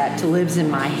concept lives in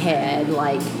my head,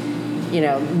 like,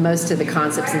 most of the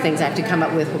concepts and things I have to come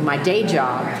up with my day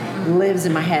job lives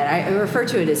in my head. I refer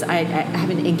to it as I have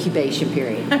an incubation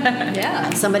period. Yeah.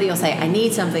 Somebody will say, I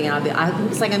need something, and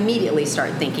it's like immediately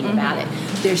start thinking about it.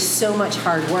 There's so much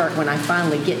hard work when I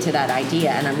finally get to that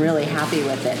idea, and I'm really happy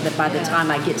with it, that by the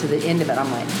time I get to the end of it, I'm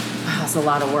like, wow, it's a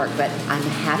lot of work, but I'm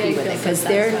happy with it because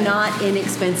they're not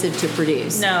inexpensive to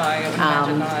produce. No, I would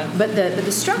imagine not. But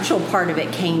the structural part of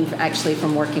it came actually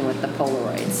from working with the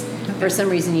Polaroids. For some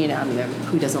reason,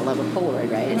 who doesn't love a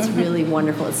Polaroid, right? It's really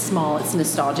wonderful. It's small. It's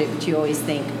nostalgic, but you always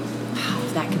think, wow,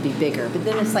 that could be bigger. But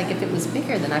then it's like, if it was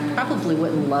bigger, then I probably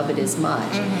wouldn't love it as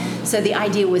much. So the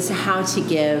idea was how to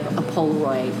give a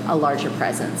Polaroid a larger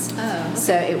presence. Oh, okay.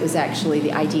 So it was actually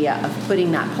the idea of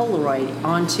putting that Polaroid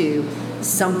onto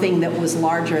something that was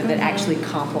larger that actually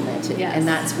complemented. Yes. And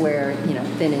that's where,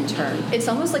 then in turn. It's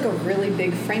almost like a really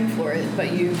big frame for it,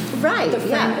 but the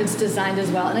frame is designed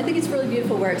as well. And I think it's really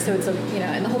beautiful where it's and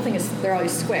the whole thing is, they're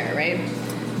always square, right?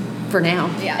 For now.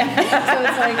 Yeah. So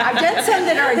it's like, I've done some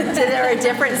that are a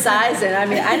different size, and I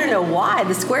mean, I don't know why.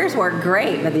 The squares work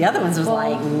great, but the other ones was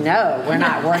like, no, we're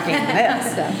not working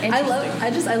this. So. I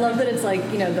love that it's like,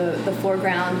 the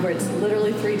foreground where it's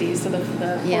literally 3D, so the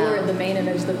Polaroid, the main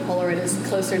image, the Polaroid is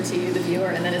closer to you, the viewer,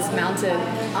 and then it's mounted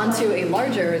onto a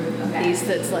larger piece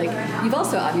that's like, you've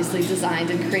also obviously designed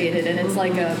and created, and it's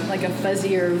like a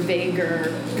fuzzier,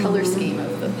 vaguer color scheme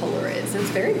of the Polaroid. So it's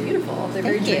very beautiful. They're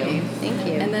very dreamy. Thank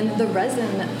you. And then the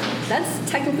resin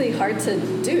That's technically hard to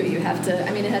do. You have to,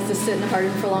 I mean, it has to sit and harden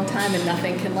for a long time, and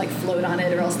nothing can like float on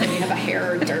it, or else then you have a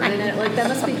hair or dirt in it. Like that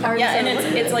must be hard. Yeah, and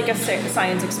it's like a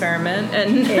science experiment,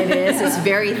 and it is. It's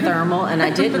very thermal, and I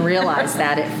didn't realize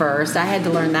that at first. I had to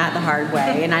learn that the hard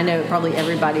way, and I know probably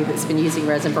everybody that's been using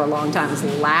resin for a long time is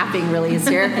laughing really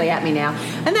hysterically at me now,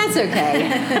 and that's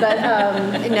okay. But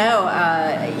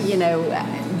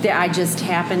I just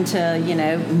happened to,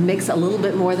 mix a little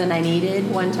bit more than I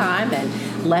needed one time and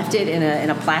left it in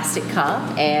a plastic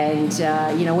cup and,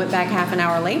 went back half an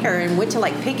hour later and went to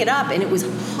like pick it up, and it was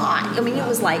hot. I mean, it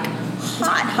was like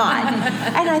hot.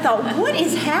 And I thought, what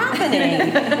is happening?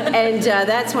 And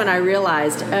that's when I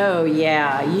realized, oh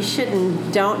yeah, you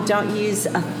don't use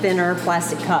a thinner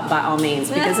plastic cup by all means,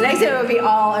 because next time it would be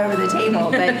all over the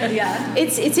table. But yeah,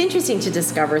 it's interesting to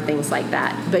discover things like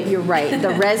that. But you're right,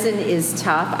 the resin is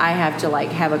tough. I have to like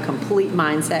have a complete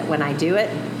mindset when I do it.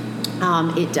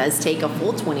 It does take a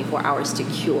full 24 hours to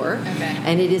cure,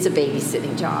 and it is a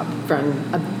babysitting job from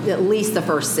at least the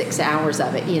first 6 hours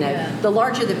of it. The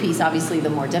larger the piece, obviously, the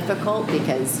more difficult,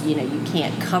 because you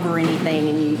can't cover anything,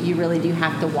 and you really do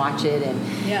have to watch it. And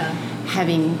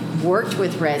having worked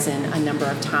with resin a number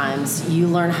of times, you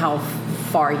learn how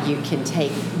far you can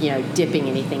take, dipping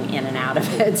anything in and out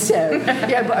of it. So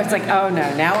it's like, oh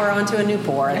no, now we're on to a new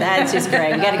pour. That's just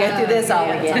great. We got to go through this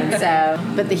all again. So,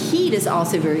 but the heat is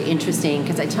also very interesting,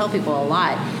 because I tell people a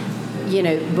lot,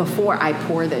 before I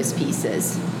pour those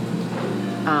pieces,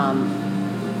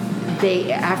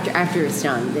 they after it's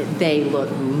done, they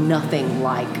look nothing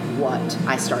like what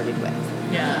I started with.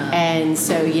 Yeah. And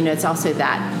so, it's also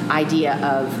that idea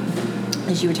of,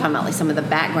 as you were talking about, like some of the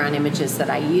background images that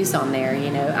I use on there,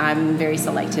 I'm very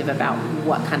selective about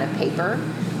what kind of paper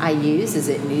I use. Is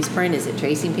it newsprint? Is it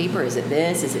tracing paper? Is it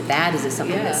this? Is it that? Is it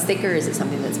something that's thicker? Is it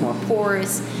something that's more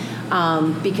porous?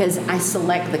 Because I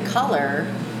select the color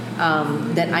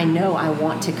that I know I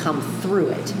want to come through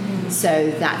it.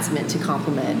 So that's meant to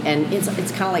complement. And it's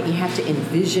kind of like you have to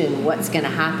envision what's going to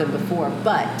happen before.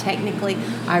 But technically,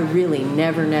 I really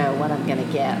never know what I'm going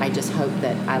to get. I just hope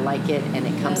that I like it and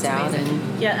it comes out.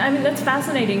 And yeah, I mean, that's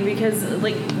fascinating, because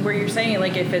like where you're saying,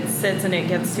 like if it sits and it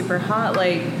gets super hot,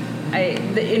 like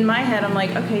in my head, I'm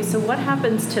like, okay, so what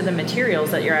happens to the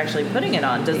materials that you're actually putting it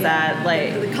on? Does that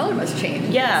like the color must change?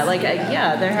 Yeah, like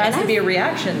there has to be a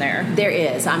reaction there. There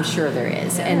is, I'm sure there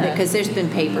is, and because there's been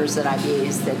papers that I've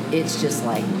used that it's just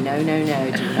like no,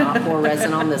 do not pour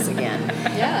resin on this again.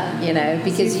 Yeah,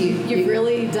 because so you've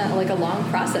really done like a long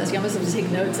process. You almost have to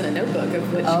take notes in a notebook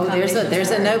of which. Oh,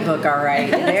 there's a notebook, all right.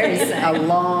 There's a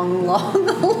long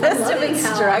list of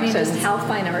instructions. Just how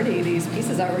fine arty these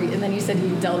pieces are, and then you said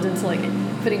you delved into like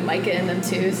putting mica in them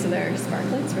too, so they're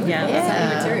sparkling. It's really cool.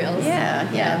 Materials.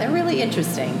 Yeah, they're really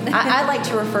interesting. I like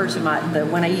to refer to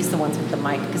when I use the ones with the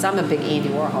mica, because I'm a big Andy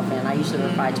Warhol fan. I usually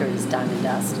refer to it as diamond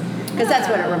dust, because that's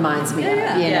what it reminds me of.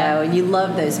 And you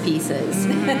love those pieces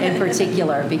in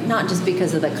particular, not just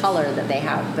because of the color that they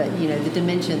have, but the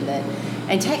dimension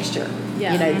and texture.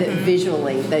 That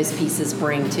visually those pieces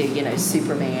bring to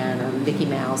Superman or Mickey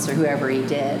Mouse or whoever he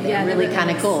did. They're really kind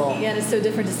of cool. Yeah, and it's so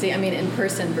different to see. I mean, in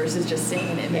person versus just seeing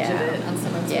an image of it on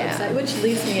someone's website. Which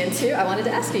leads me into, I wanted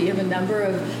to ask you.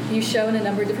 You show in a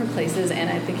number of different places, and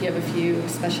I think you have a few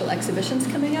special exhibitions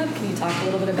coming up. Can you talk a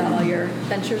little bit about all your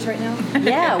ventures right now?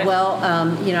 Yeah, well,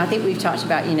 I think we've talked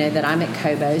about that I'm at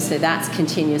Kobo, so that's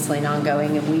continuously and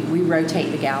ongoing, and we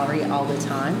rotate the gallery all the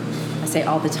time. I say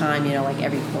all the time, like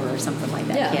every quarter or something like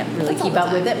that. Yeah, can't really keep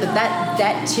up with it, but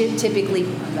that typically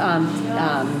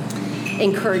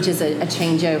encourages a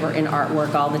changeover in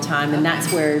artwork all the time, and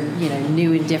that's where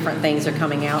new and different things are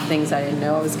coming out. Things I didn't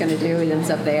know I was going to do, it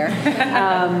ends up there.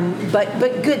 But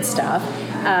good stuff.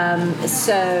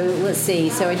 So let's see.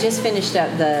 So I just finished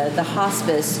up the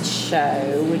hospice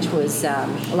show, which was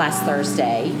last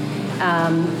Thursday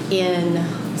in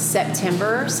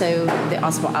September. So the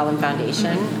Ossipal Island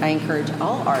Foundation, I encourage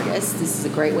all artists. This is a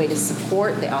great way to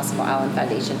support the Ossipal Island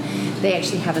Foundation. They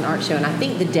actually have an art show, and I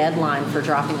think the deadline for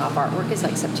dropping off artwork is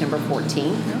like September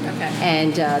 14th. Okay.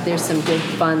 And there's some good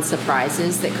fun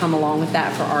surprises that come along with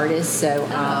that for artists. So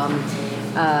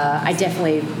I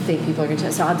definitely think people are going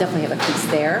to. So I'll definitely have a piece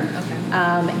there.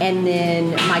 Okay. And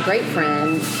then my great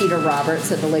friend Peter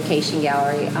Roberts at the Location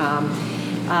Gallery.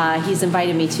 He's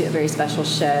invited me to a very special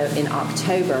show in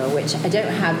October, which I don't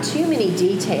have too many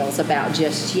details about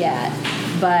just yet,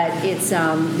 but it's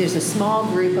there's a small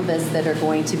group of us that are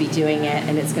going to be doing it,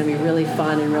 and it's going to be really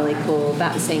fun and really cool.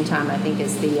 About the same time, I think,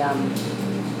 as the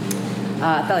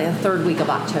probably the third week of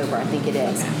October, I think it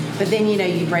is. But then,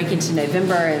 you break into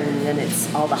November, and then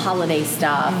it's all the holiday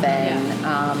stuff. And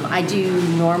I do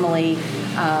normally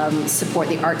support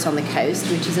the Arts on the Coast,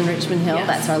 which is in Richmond Hill. Yes.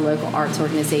 That's our local arts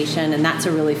organization, and that's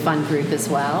a really fun group as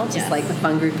well. Just like the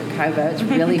fun group at Cobo, it's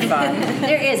really fun.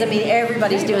 There is, I mean,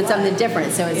 everybody's doing something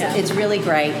different, so it's really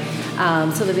great.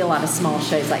 So there'll be a lot of small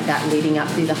shows like that leading up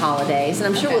through the holidays, and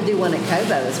I'm sure we'll do one at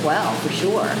Cobo as well, for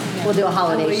sure. Yeah. We'll do a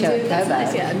holiday show at Cobo.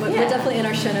 Nice, yeah. We're definitely in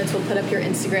our show notes. We'll put up your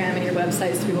Instagram and your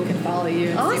website so people can follow you.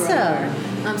 And awesome. See where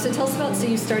you are. So tell us about, so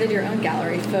you started your own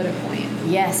gallery, Photo Point.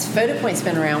 Yes, Photo Point's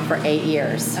been around for 8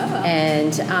 years. Oh, wow.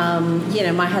 And,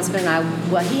 my husband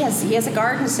and I, he has a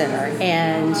garden center,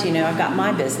 and, I've got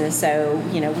my business. So,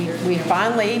 we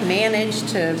finally managed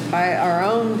to buy our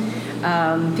own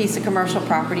piece of commercial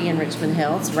property in Richmond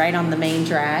Hill. It's right on the main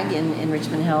drag in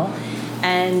Richmond Hill.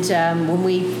 And when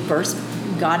we first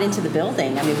got into the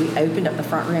building, I mean, we opened up the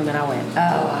front room and I went,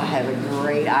 I have a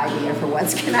great idea for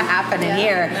what's going to happen in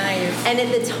here. Nice. And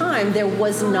at the time, there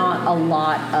was not a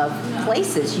lot of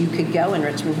places you could go in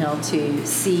Richmond Hill to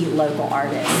see local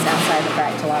artists, outside the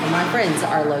fact a lot of my friends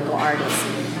are local artists.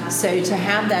 So to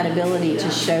have that ability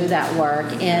to show that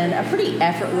work in a pretty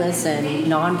effortless and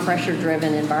non-pressure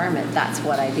driven environment, that's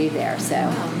what I do there.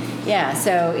 So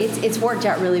so it's worked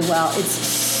out really well. It's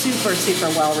super, super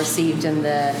well received in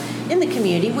the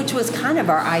community, which was kind of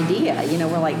our idea.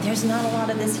 We're like, there's not a lot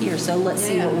of this here, so let's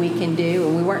see what we can do.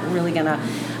 And we weren't really gonna,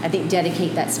 I think,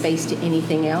 dedicate that space to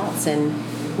anything else. And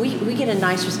we get a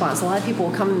nice response. A lot of people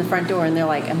will come in the front door and they're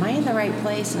like, am I in the right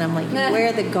place? And I'm like,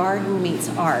 where the garden meets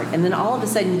art. And then all of a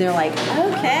sudden they're like,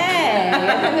 okay.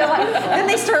 And then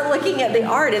they start looking at the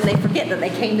art and they forget that they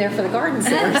came there for the garden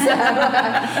center.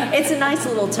 So it's a nice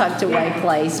little tucked away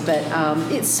place, but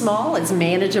it's small, it's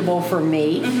manageable for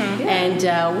me. And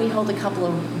we hold a couple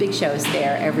of big shows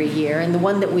there every year. And the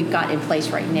one that we've got in place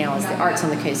right now is the Arts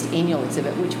on the Coast annual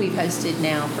exhibit, which we've hosted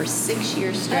now for 6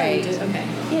 years straight. Okay.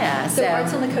 Yeah. So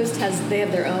Arts on the Coast they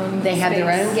have their own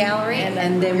gallery,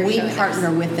 and then we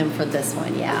partner with them for this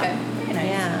one. Okay.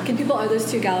 Yeah. Are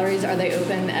those two galleries, are they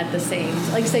open at the same,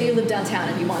 like say you live downtown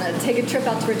and you want to take a trip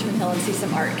out to Richmond Hill and see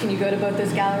some art, can you go to both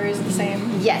those galleries at the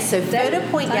same? Yes, so Photo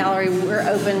Point Gallery, we're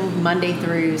open Monday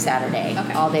through Saturday,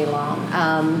 all day long.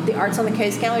 The Arts on the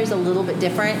Coast Gallery is a little bit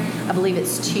different. I believe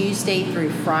it's Tuesday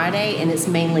through Friday, and it's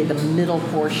mainly the middle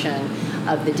portion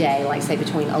of the day, like say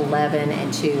between 11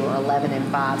 and 2 or 11 and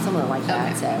 5, something like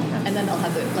that. So, and then they'll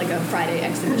have a Friday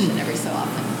exhibition every so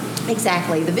often.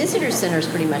 Exactly. The visitor center is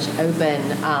pretty much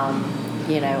open,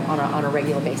 on a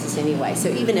regular basis anyway. So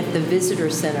even if the visitor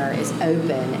center is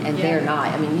open and they're not,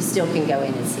 I mean, you still can go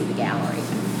in and see the gallery.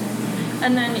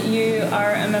 And then you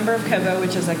are a member of Cobo,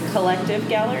 which is a collective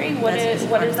gallery. What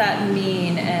does that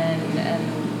mean, and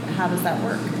how does that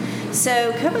work?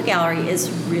 So Cobo Gallery is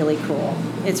really cool.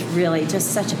 It's really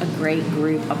just such a great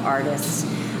group of artists.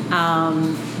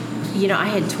 I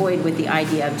had toyed with the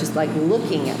idea of just like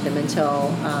looking at them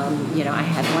until, I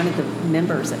had one of the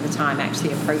members at the time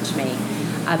actually approach me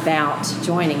about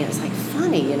joining. And it's like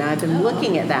funny, I've been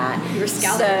looking at that. You were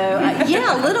scouting. So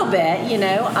a little bit,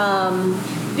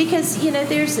 because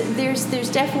there's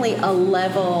definitely a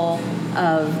level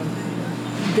of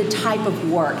the type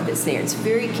of work that's there. It's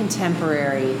very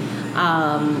contemporary.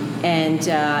 And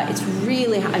it's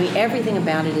really, everything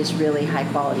about it is really high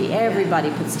quality. Everybody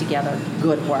puts together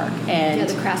good work. And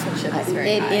the craftsmanship is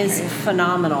very high. It is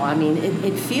phenomenal.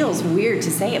 It feels weird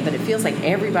to say it, but it feels like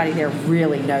everybody there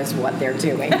really knows what they're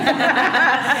doing.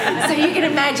 So you can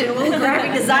imagine a little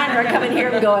graphic designer coming here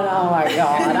and going, oh my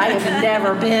God, I have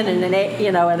never been in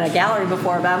a gallery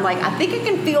before, but I'm like, I think I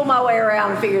can feel my way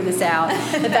around and figure this out.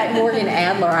 In fact, Morgan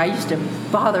Adler, I used to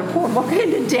bother poor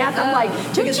Morgan to death. I'm like,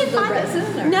 don't you find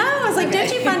it? No, I was like,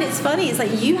 don't you find it's funny? It's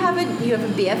like you have a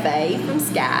BFA from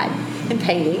SCAD in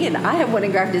painting, and I have one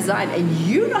in graphic design, and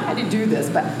you know how to do this,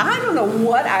 but I don't know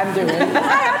what I'm doing.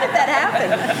 How did that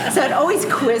happen? So I'd always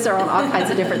quiz her on all kinds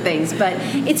of different things. But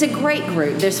it's a great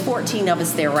group. There's 14 of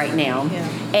us there right now,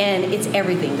 and it's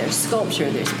everything. There's sculpture,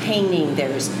 there's painting,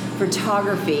 there's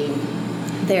photography,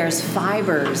 there's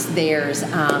fibers, there's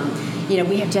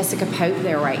we have Jessica Pope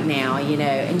there right now,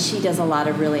 and she does a lot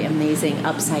of really amazing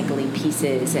upcycling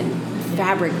pieces and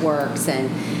fabric works,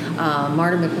 and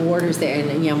Marta McWhorter's there,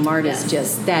 and Marta's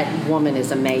just, that woman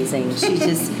is amazing. She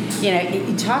just,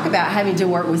 you talk about having to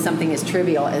work with something as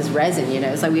trivial as resin.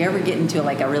 It's like we ever get into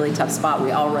a really tough spot,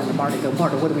 we all run to Marta and go,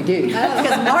 Marta, what do we do?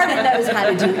 Because Marta knows how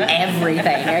to do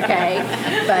everything. Okay,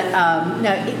 but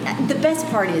the best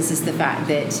part is the fact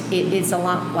that it's a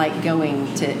lot like going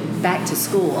back to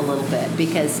school a little bit,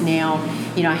 because now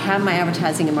I have my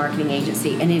advertising and marketing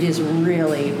agency, and it is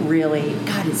really, really,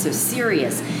 God, it's so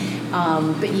serious.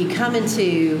 But you come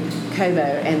into Kobo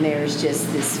and there's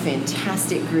just this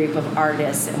fantastic group of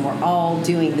artists, and we're all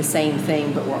doing the same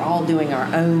thing, but we're all doing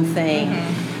our own thing.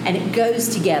 And it goes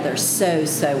together so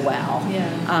well.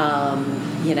 Yeah.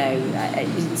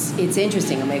 It's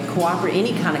interesting. I mean,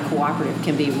 any kind of cooperative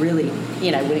can be really,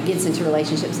 when it gets into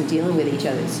relationships and dealing with each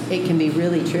other, it can be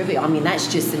really trivial. I mean, that's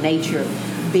just the nature of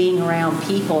being around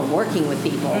people and working with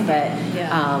people. But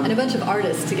and a bunch of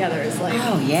artists together is like,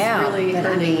 really but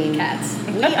herding cats.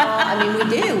 We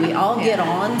do. We all get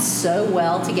on so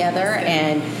well together,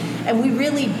 and we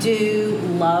really do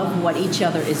love what each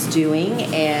other is doing,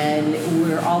 and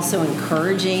we're also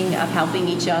encouraging of helping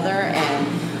each other. And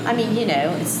I mean,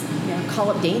 it's call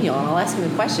up Daniel and I'll ask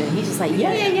him a question. And he's just like,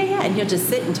 yeah, and he'll just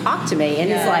sit and talk to me, and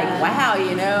it's like,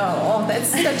 wow, that's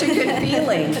such a good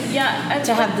feeling.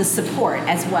 To have the support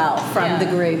as well from the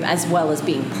group, as well as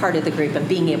being part of the group and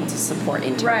being able to support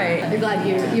into it. You're glad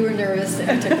you were nervous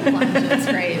and you took the plunge. It's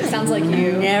great. It sounds like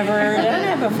you never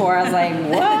done it before. I was like,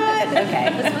 what? Okay.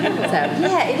 That's wonderful. So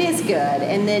it is good.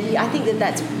 And then I think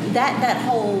that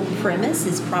whole premise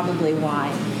is probably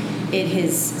why it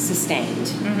has sustained,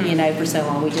 for so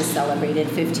long. We just celebrated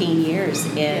 15 years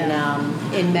in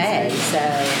May. So,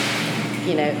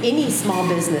 any small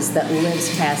business that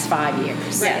lives past 5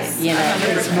 years,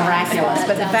 is miraculous.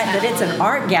 But the fact that it's an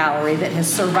art gallery that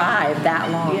has survived that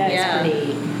long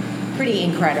is pretty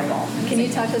incredible. Can you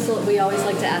talk to us a little? We always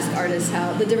like to ask artists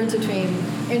how the difference between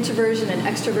introversion and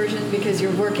extroversion, because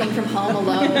you're working from home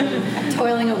alone,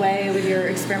 toiling away with your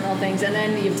experimental things, and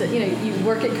then you have to, you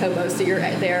work at Kobo, so you're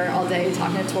there all day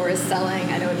talking to tourists, selling.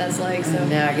 I know what that's like. So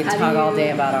no, I get to talk all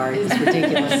day about art. It's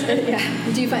ridiculous.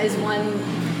 Do you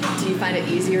find it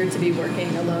easier to be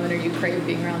working alone, or you crave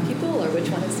being around people, or which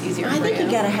one is easier? I think you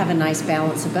got to have a nice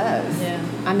balance of both. Yeah.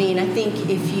 I mean, I think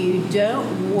if you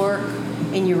don't work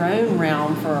in your own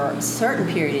realm for a certain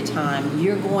period of time,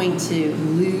 you're going to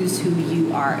lose who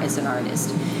you are as an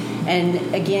artist.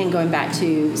 And again, going back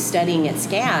to studying at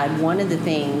SCAD, one of the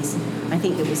things I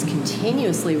think that was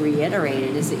continuously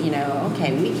reiterated is that,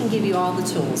 we can give you all the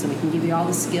tools and we can give you all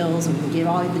the skills and we can give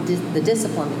all the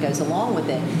discipline that goes along with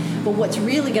it. But what's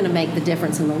really going to make the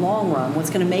difference in the long run, what's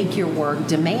going to make your work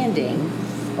demanding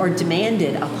or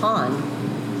demanded upon,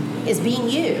 is being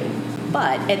you.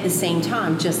 But at the same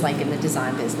time, just like in the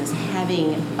design business,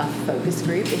 having a focus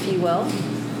group, if you will.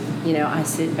 I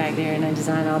sit back there and I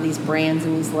design all these brands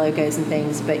and these logos and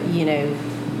things, but,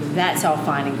 that's all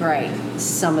fine and great.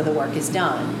 Some of the work is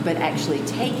done. But actually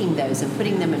taking those and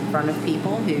putting them in front of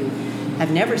people who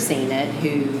have never seen it,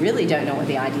 who really don't know what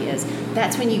the idea is,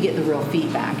 that's when you get the real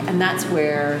feedback. And that's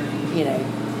where,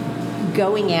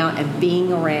 going out and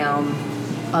being around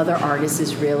other artists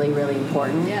is really, really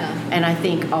important. Yeah. And I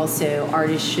think also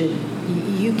artists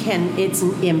it's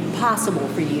impossible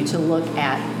for you to look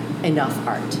at enough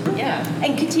art. Yeah.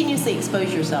 And continuously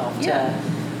expose yourself to,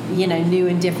 new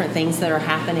and different things that are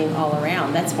happening all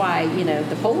around. That's why,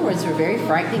 the Polaroids were very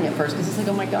frightening at first, because it's like,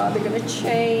 oh my God, they're going to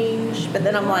change. But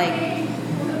then I'm like,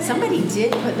 somebody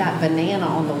did put that banana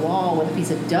on the wall with a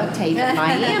piece of duct tape in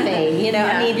Miami,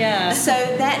 So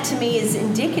that to me is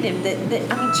indicative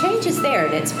that change is there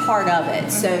and it's part of it.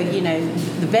 So,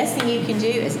 the best thing you can do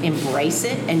is embrace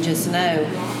it and just know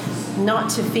not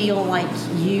to feel like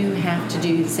you have to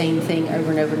do the same thing over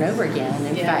and over and over again.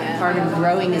 In fact, part of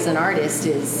growing as an artist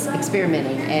is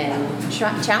experimenting and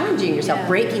challenging yourself,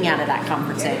 breaking out of that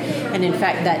comfort zone. And in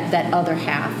fact, that other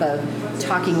half of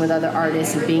talking with other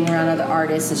artists and being around other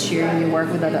artists and sharing your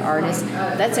work with other artists,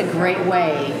 that's a great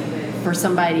way for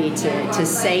somebody to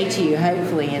say to you,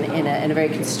 hopefully in a very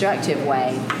constructive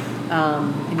way,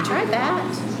 have you tried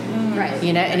that? Right.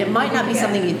 And it might not be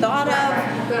something you thought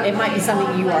of. It might be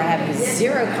something you are having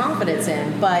zero confidence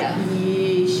in, but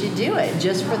you should do it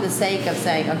just for the sake of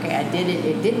saying, okay, I did it,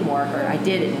 it didn't work, or I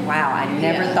did it, wow, I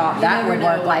never thought that would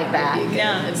work like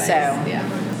that. So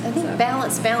I think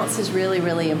balance is really,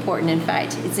 really important. In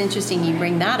fact, it's interesting you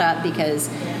bring that up because,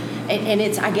 and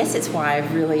I guess it's why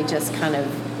I've really just kind of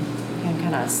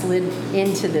slid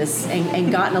into this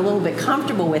and gotten a little bit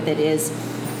comfortable with it, is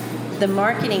the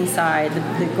marketing side,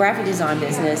 the graphic design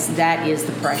business, that is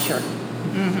the pressure.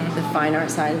 Mm-hmm. The fine art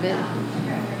side of it,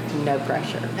 no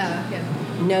pressure.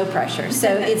 No pressure.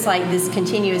 So it's like this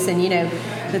continuous, and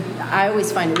I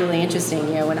always find it really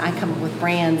interesting, when I come up with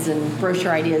brands and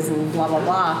brochure ideas and blah, blah,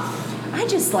 blah, I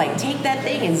just take that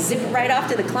thing and zip it right off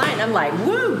to the client. I'm like,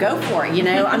 woo, go for it,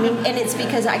 and it's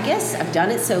because I guess I've done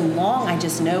it so long, I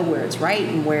just know where it's right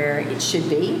and where it should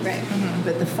be. Right. Mm-hmm.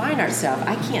 But the fine art stuff,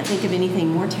 I can't think of anything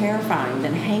more terrifying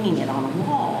than hanging it on a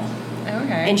wall.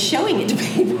 and showing it to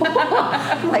people.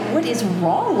 I'm like, what is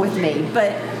wrong with me?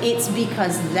 But it's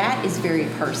because that is very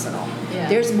personal. Yeah.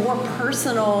 There's more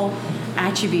personal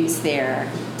attributes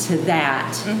there to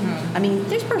that. I mean,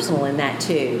 there's personal in that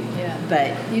too. Yeah.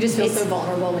 But You just feel so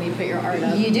vulnerable when you put your art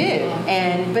up. you do.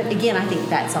 But again, I think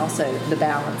that's also the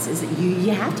balance, is that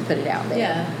you have to put it out there.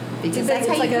 Yeah. Because It's that's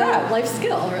how like you grow. a life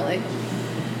skill, really.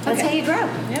 That's how you grow.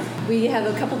 Yeah. We have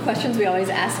a couple questions we always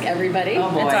ask everybody. Oh,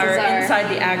 boy. It's our This is inside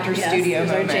the actor studio this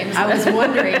is our moment. James I was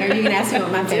wondering, are you going to ask me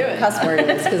what my favorite it. cuss word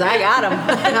is? Because I got them.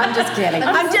 I'm just kidding.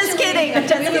 I'm just kidding. I'm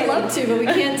just We would kidding. love to, but we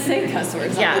can't say cuss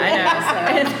words. Yeah,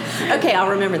 I know. So Okay, I'll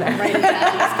remember that. write it down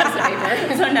on this piece of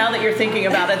paper. So now that you're thinking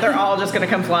about it, they're all just going to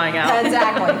come flying out.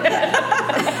 Exactly.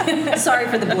 Sorry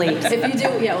for the bleeps. If you do,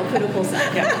 we'll put a full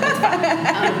sign.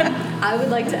 I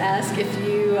would like to ask, if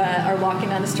you are walking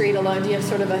down the street alone, do you have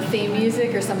sort of a theme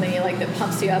music or something you like that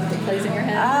pumps you up, that plays in your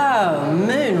head? Oh,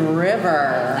 Moon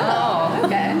River. Oh,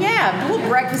 okay. Yeah, Blue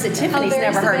Breakfast at Tiffany's very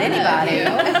never hurt Savannah of anybody.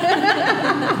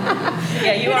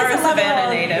 Yeah, you are a doesn't love Savannah all-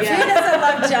 native. Who doesn't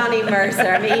love Johnny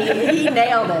Mercer? I mean, he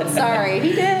nailed it. Sorry,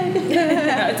 he did.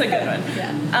 No, it's a good one.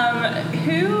 Yeah.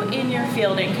 Who in your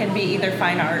field, and can be either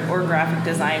fine art or graphic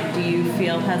design, do you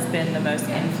feel has been the most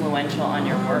influential on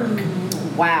your work?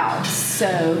 Wow.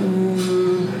 So,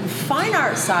 fine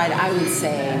art side, I would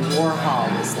say Warhol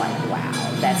is like, wow,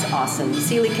 that's awesome.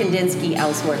 Celie Kandinsky,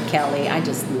 Ellsworth Kelly, I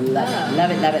just love it.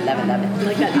 Love it, love it, love it, love it.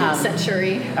 Like that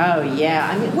mid-century. Oh, yeah.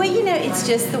 I mean, well, it's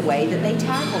just the way that they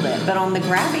tackled it. But on the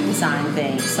graphic design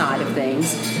side of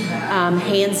things,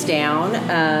 hands down,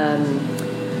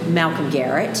 Malcolm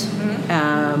Garrett,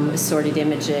 Assorted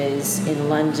Images in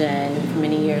London for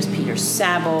many years. Peter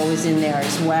Saville was in there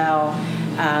as well.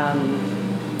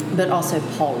 But also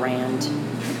Paul Rand.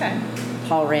 Okay.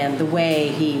 Paul Rand, the way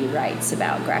he writes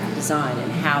about graphic design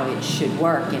and how it should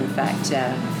work. In fact,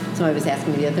 somebody was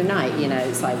asking me the other night,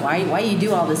 it's like, why you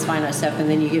do all this fine art stuff and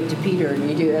then you give it to Peter and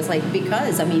you do it? It's like,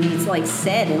 because, he's like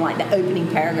said in like the opening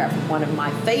paragraph of one of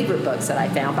my favorite books that I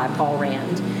found by Paul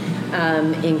Rand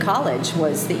in college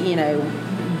was that,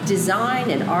 design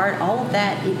and art, all of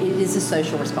that, it is a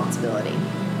social responsibility.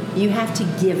 You have to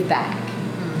give back.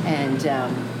 And,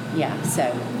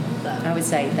 so I would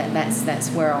say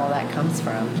that's where all that comes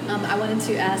from. I wanted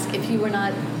to ask, if you were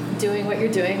not doing what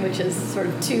you're doing, which is sort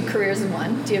of 2 careers in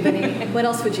one, do you have any, what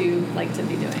else would you like to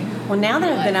be doing? Well, now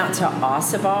that I've been out to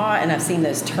Ossabaw and I've seen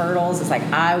those turtles, it's like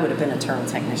I would have been a turtle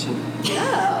technician.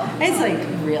 Oh. It's like,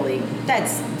 really,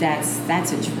 that's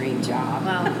a dream job.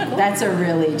 Wow. Cool. That's a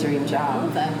really dream I job.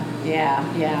 love that.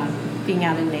 Yeah. Being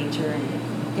out in nature and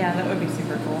Yeah, that would be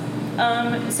super cool.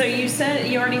 So you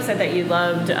already said that you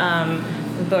loved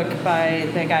the book by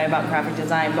the guy about graphic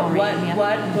design, but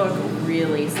what book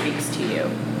really speaks to you?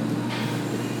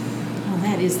 Well,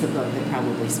 that is the book that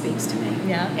probably speaks to me.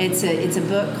 Yeah. It's a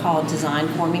book called Design,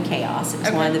 Form, and Chaos.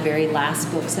 It's one of the very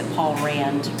last books that Paul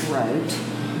Rand wrote.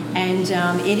 And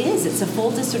it's a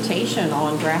full dissertation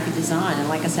on graphic design. And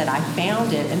like I said, I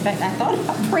found it. In fact, I thought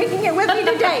about bringing it with me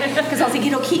today because I was like,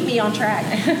 it'll keep me on track.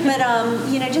 But,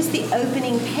 just the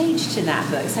opening page to that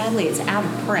book. Sadly, it's out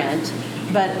of print.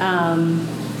 But,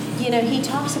 he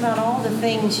talks about all the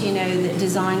things, that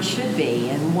design should be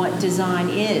and what design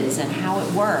is and how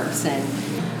it works.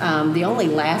 And the only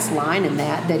last line in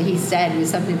that he said was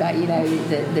something about,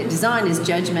 that design is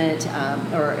judgment,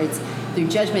 or it's through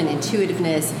judgment,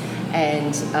 intuitiveness,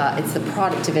 and it's the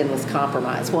product of endless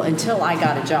compromise. Well, until I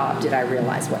got a job did I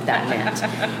realize what that meant.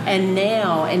 And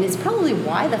now, and it's probably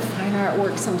why the fine art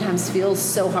work sometimes feels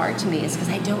so hard to me, is because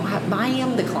I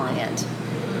am the client.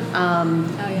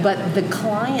 But the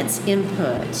client's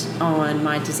input on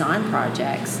my design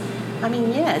projects,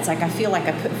 it's like I feel like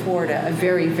I put forward a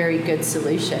very, very good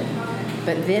solution.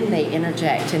 But then they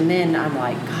interject, and then I'm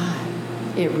like, God,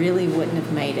 it really wouldn't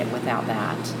have made it without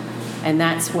that. And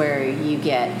that's where you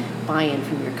get buy-in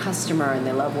from your customer, and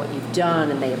they love what you've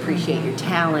done, and they appreciate your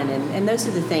talent. And those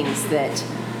are the things that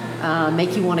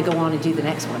make you want to go on and do the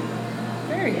next one.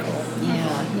 Very cool.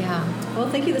 Yeah. Well,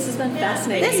 thank you. This has been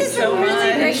fascinating. This has been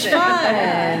really great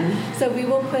fun. So we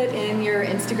will put in your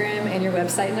Instagram and your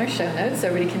website in our show notes so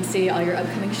everybody can see all your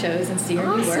upcoming shows and see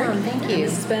your new work. Awesome. Thank you. And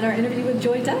this has been our interview with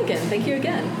Joy Duggan. Thank you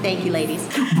again. Thank you, ladies.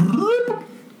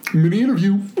 Mini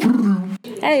interview.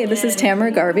 Hey, this is Tamara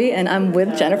Garvey, and I'm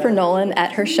with Jennifer Nolan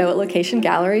at her show at Location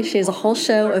Gallery. She has a whole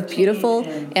show of beautiful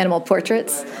animal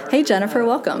portraits. Hey, Jennifer,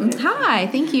 welcome. Hi,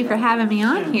 thank you for having me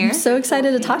on here. I'm so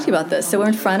excited to talk to you about this. So we're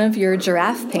in front of your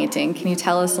giraffe painting. Can you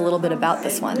tell us a little bit about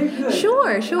this one?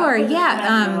 Sure,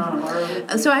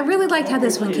 yeah. So I really liked how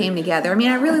this one came together. I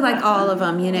mean, I really like all of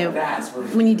them. You know,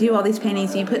 when you do all these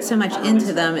paintings, you put so much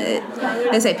into them.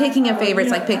 They say picking a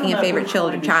favorite's like picking a favorite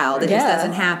child. It just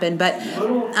doesn't happen. But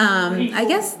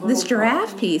I guess this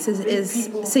giraffe piece is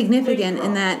significant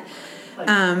in that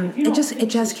it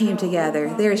just came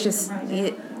together. There's just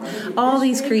all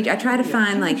these creatures. I try to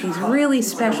find like these really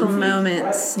special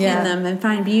moments in them and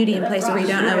find beauty in places where you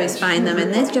don't always find them.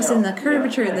 And this just in the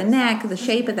curvature of the neck, the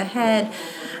shape of the head.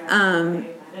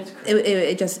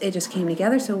 It just came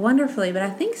together so wonderfully. But I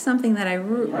think something that I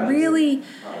really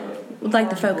would like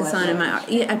to focus on in my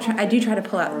I do try to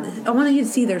pull out. I want you to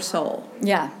see their soul.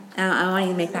 Yeah. I want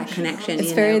you to make that connection.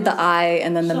 It's very the eye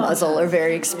and then the muzzle are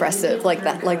very expressive, like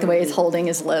that, like the way he's holding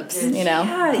his lips. You know.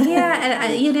 Yeah.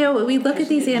 And we look at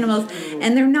these animals,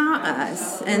 and they're not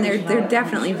us, and they're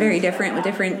definitely very different with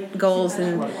different goals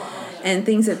and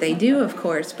things that they do, of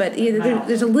course. But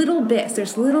there's a little bits,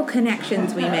 there's little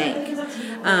connections we make.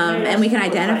 And we can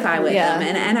identify with them.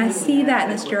 And I see that in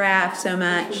this giraffe so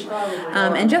much.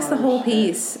 And just the whole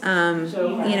piece,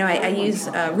 I use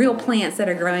real plants that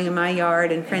are growing in my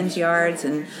yard and friends' yards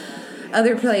and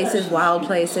other places, wild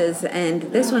places. And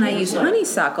this one I use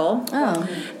honeysuckle. Oh.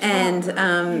 And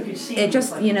it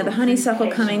just, the honeysuckle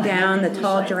coming down, the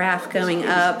tall giraffe going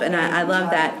up. And I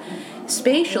love that.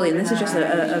 Spatially, and this is just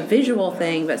a visual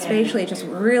thing, but spatially it just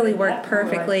really worked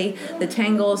perfectly. The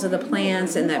tangles of the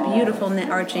plants and that beautiful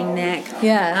arching neck.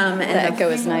 Yeah, and the echo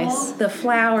is nice. The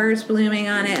flowers blooming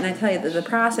on it, and I tell you, the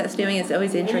process doing it's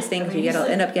always interesting because you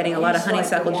end up getting a lot of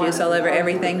honeysuckle juice all over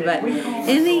everything, but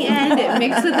in the end it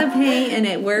mixed with the paint and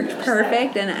it worked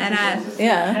perfect. I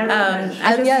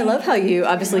love how you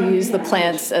obviously use the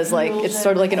plants as like, it's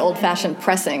sort of like an old-fashioned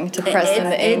pressing to press in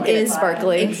the ink and it's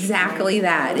sparkly. Exactly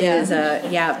that.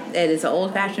 It is an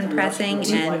old-fashioned pressing.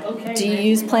 Do you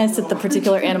use plants that the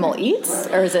particular animal eats,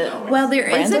 or is it? Well, there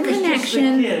random? Is a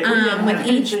connection with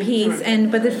each piece,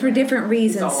 but for different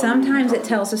reasons. Sometimes it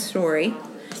tells a story.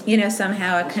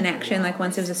 Somehow a connection. Like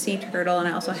once it was a sea turtle, and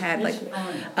I also had like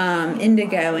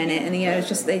indigo in it, and it's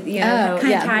just kind of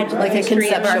tied to like the history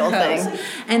a conceptual of our coast. thing.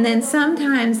 And then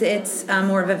sometimes it's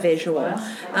more of a visual.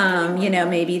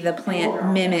 Maybe the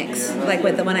plant mimics, like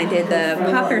with the one I did, the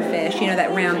puffer fish.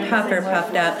 That round puffer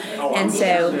puffed up, and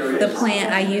so the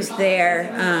plant I used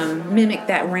there mimicked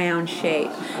that round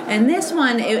shape. And this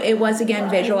one, it was again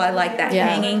visual. I like that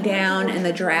hanging down and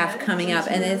the giraffe coming up,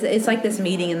 and it's like this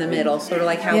meeting in the middle, sort of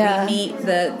like how we meet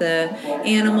the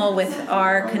animal with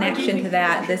our connection to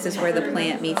that. This is where the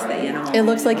plant meets the animal. It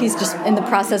looks like he's just in the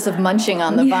process of munching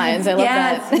on the vines. I love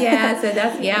that. So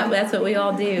that's what we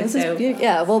all do. This is beautiful.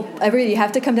 Yeah, well, you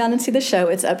have to come down and see the show.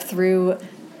 It's up through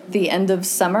the end of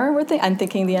summer. I'm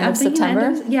thinking the end of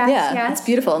September. Yes. It's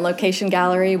beautiful. And Location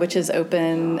Gallery, which is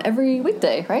open every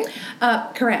weekday, right?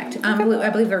 Correct. I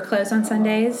believe we're closed on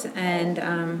Sundays and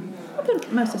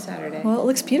open most of Saturday. Well, it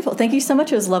looks beautiful. Thank you so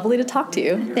much. It was lovely to talk to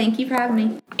you. Thank you for having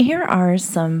me. Here are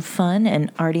some fun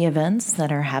and arty events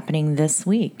that are happening this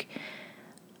week.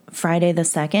 Friday the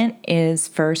 2nd is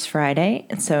First Friday,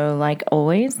 so like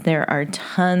always, there are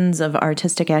tons of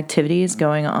artistic activities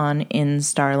going on in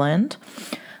Starland.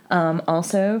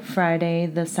 Also, Friday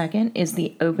the 2nd is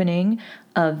the opening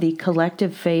of the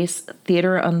Collective Face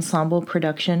Theater Ensemble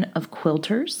production of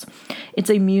Quilters. It's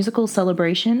a musical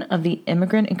celebration of the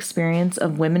immigrant experience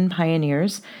of women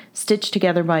pioneers, stitched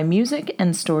together by music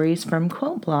and stories from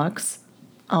quilt blocks.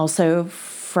 Also,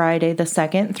 Friday the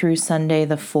 2nd through Sunday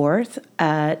the 4th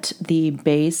at the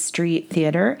Bay Street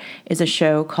Theater is a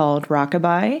show called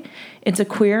Rockabye. It's a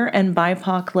queer and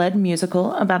BIPOC-led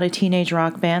musical about a teenage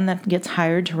rock band that gets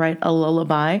hired to write a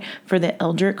lullaby for the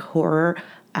Eldritch horror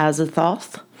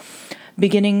Azathoth.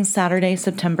 Beginning Saturday,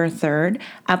 September 3rd,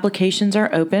 applications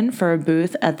are open for a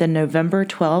booth at the November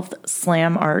 12th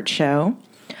Slam Art Show.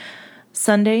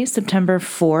 Sunday, September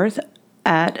 4th,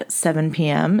 at 7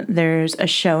 p.m., there's a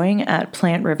showing at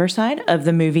Plant Riverside of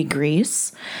the movie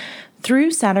Grease. Through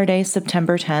Saturday,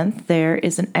 September 10th, there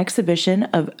is an exhibition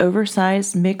of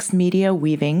oversized mixed media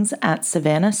weavings at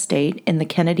Savannah State in the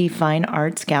Kennedy Fine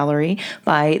Arts Gallery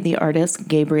by the artist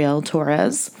Gabriel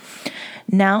Torres.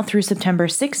 Now through September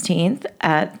 16th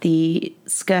at the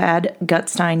SCAD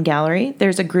Gutstein Gallery,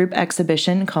 there's a group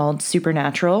exhibition called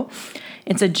Supernatural.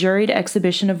 It's a juried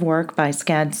exhibition of work by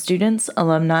SCAD students,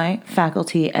 alumni,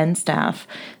 faculty, and staff.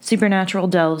 Supernatural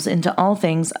delves into all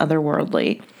things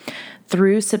otherworldly.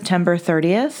 Through September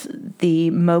 30th,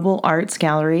 the Mobile Arts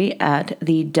Gallery at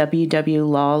the WW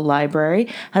Law Library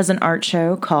has an art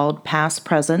show called Past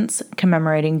Presents,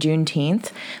 commemorating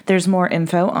Juneteenth. There's more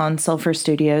info on Sulphur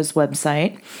Studios'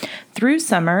 website. Through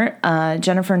summer,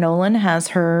 Jennifer Nolan has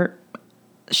her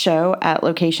show at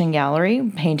Location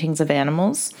Gallery, Paintings of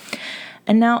Animals.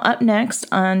 And now up next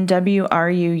on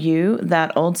WRUU,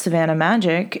 That Old Savannah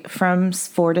Magic from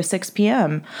 4 to 6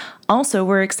 p.m. Also,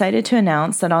 we're excited to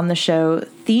announce that on the show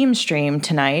Theme Stream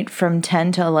tonight from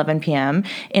 10 to 11 p.m.,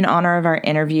 in honor of our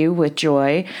interview with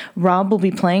Joy, Rob will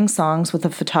be playing songs with a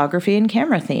photography and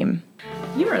camera theme.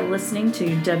 You are listening to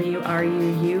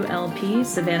WRUU-LP,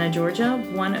 Savannah, Georgia,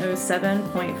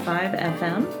 107.5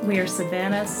 FM. We are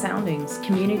Savannah Soundings,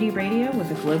 community radio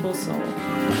with a global soul.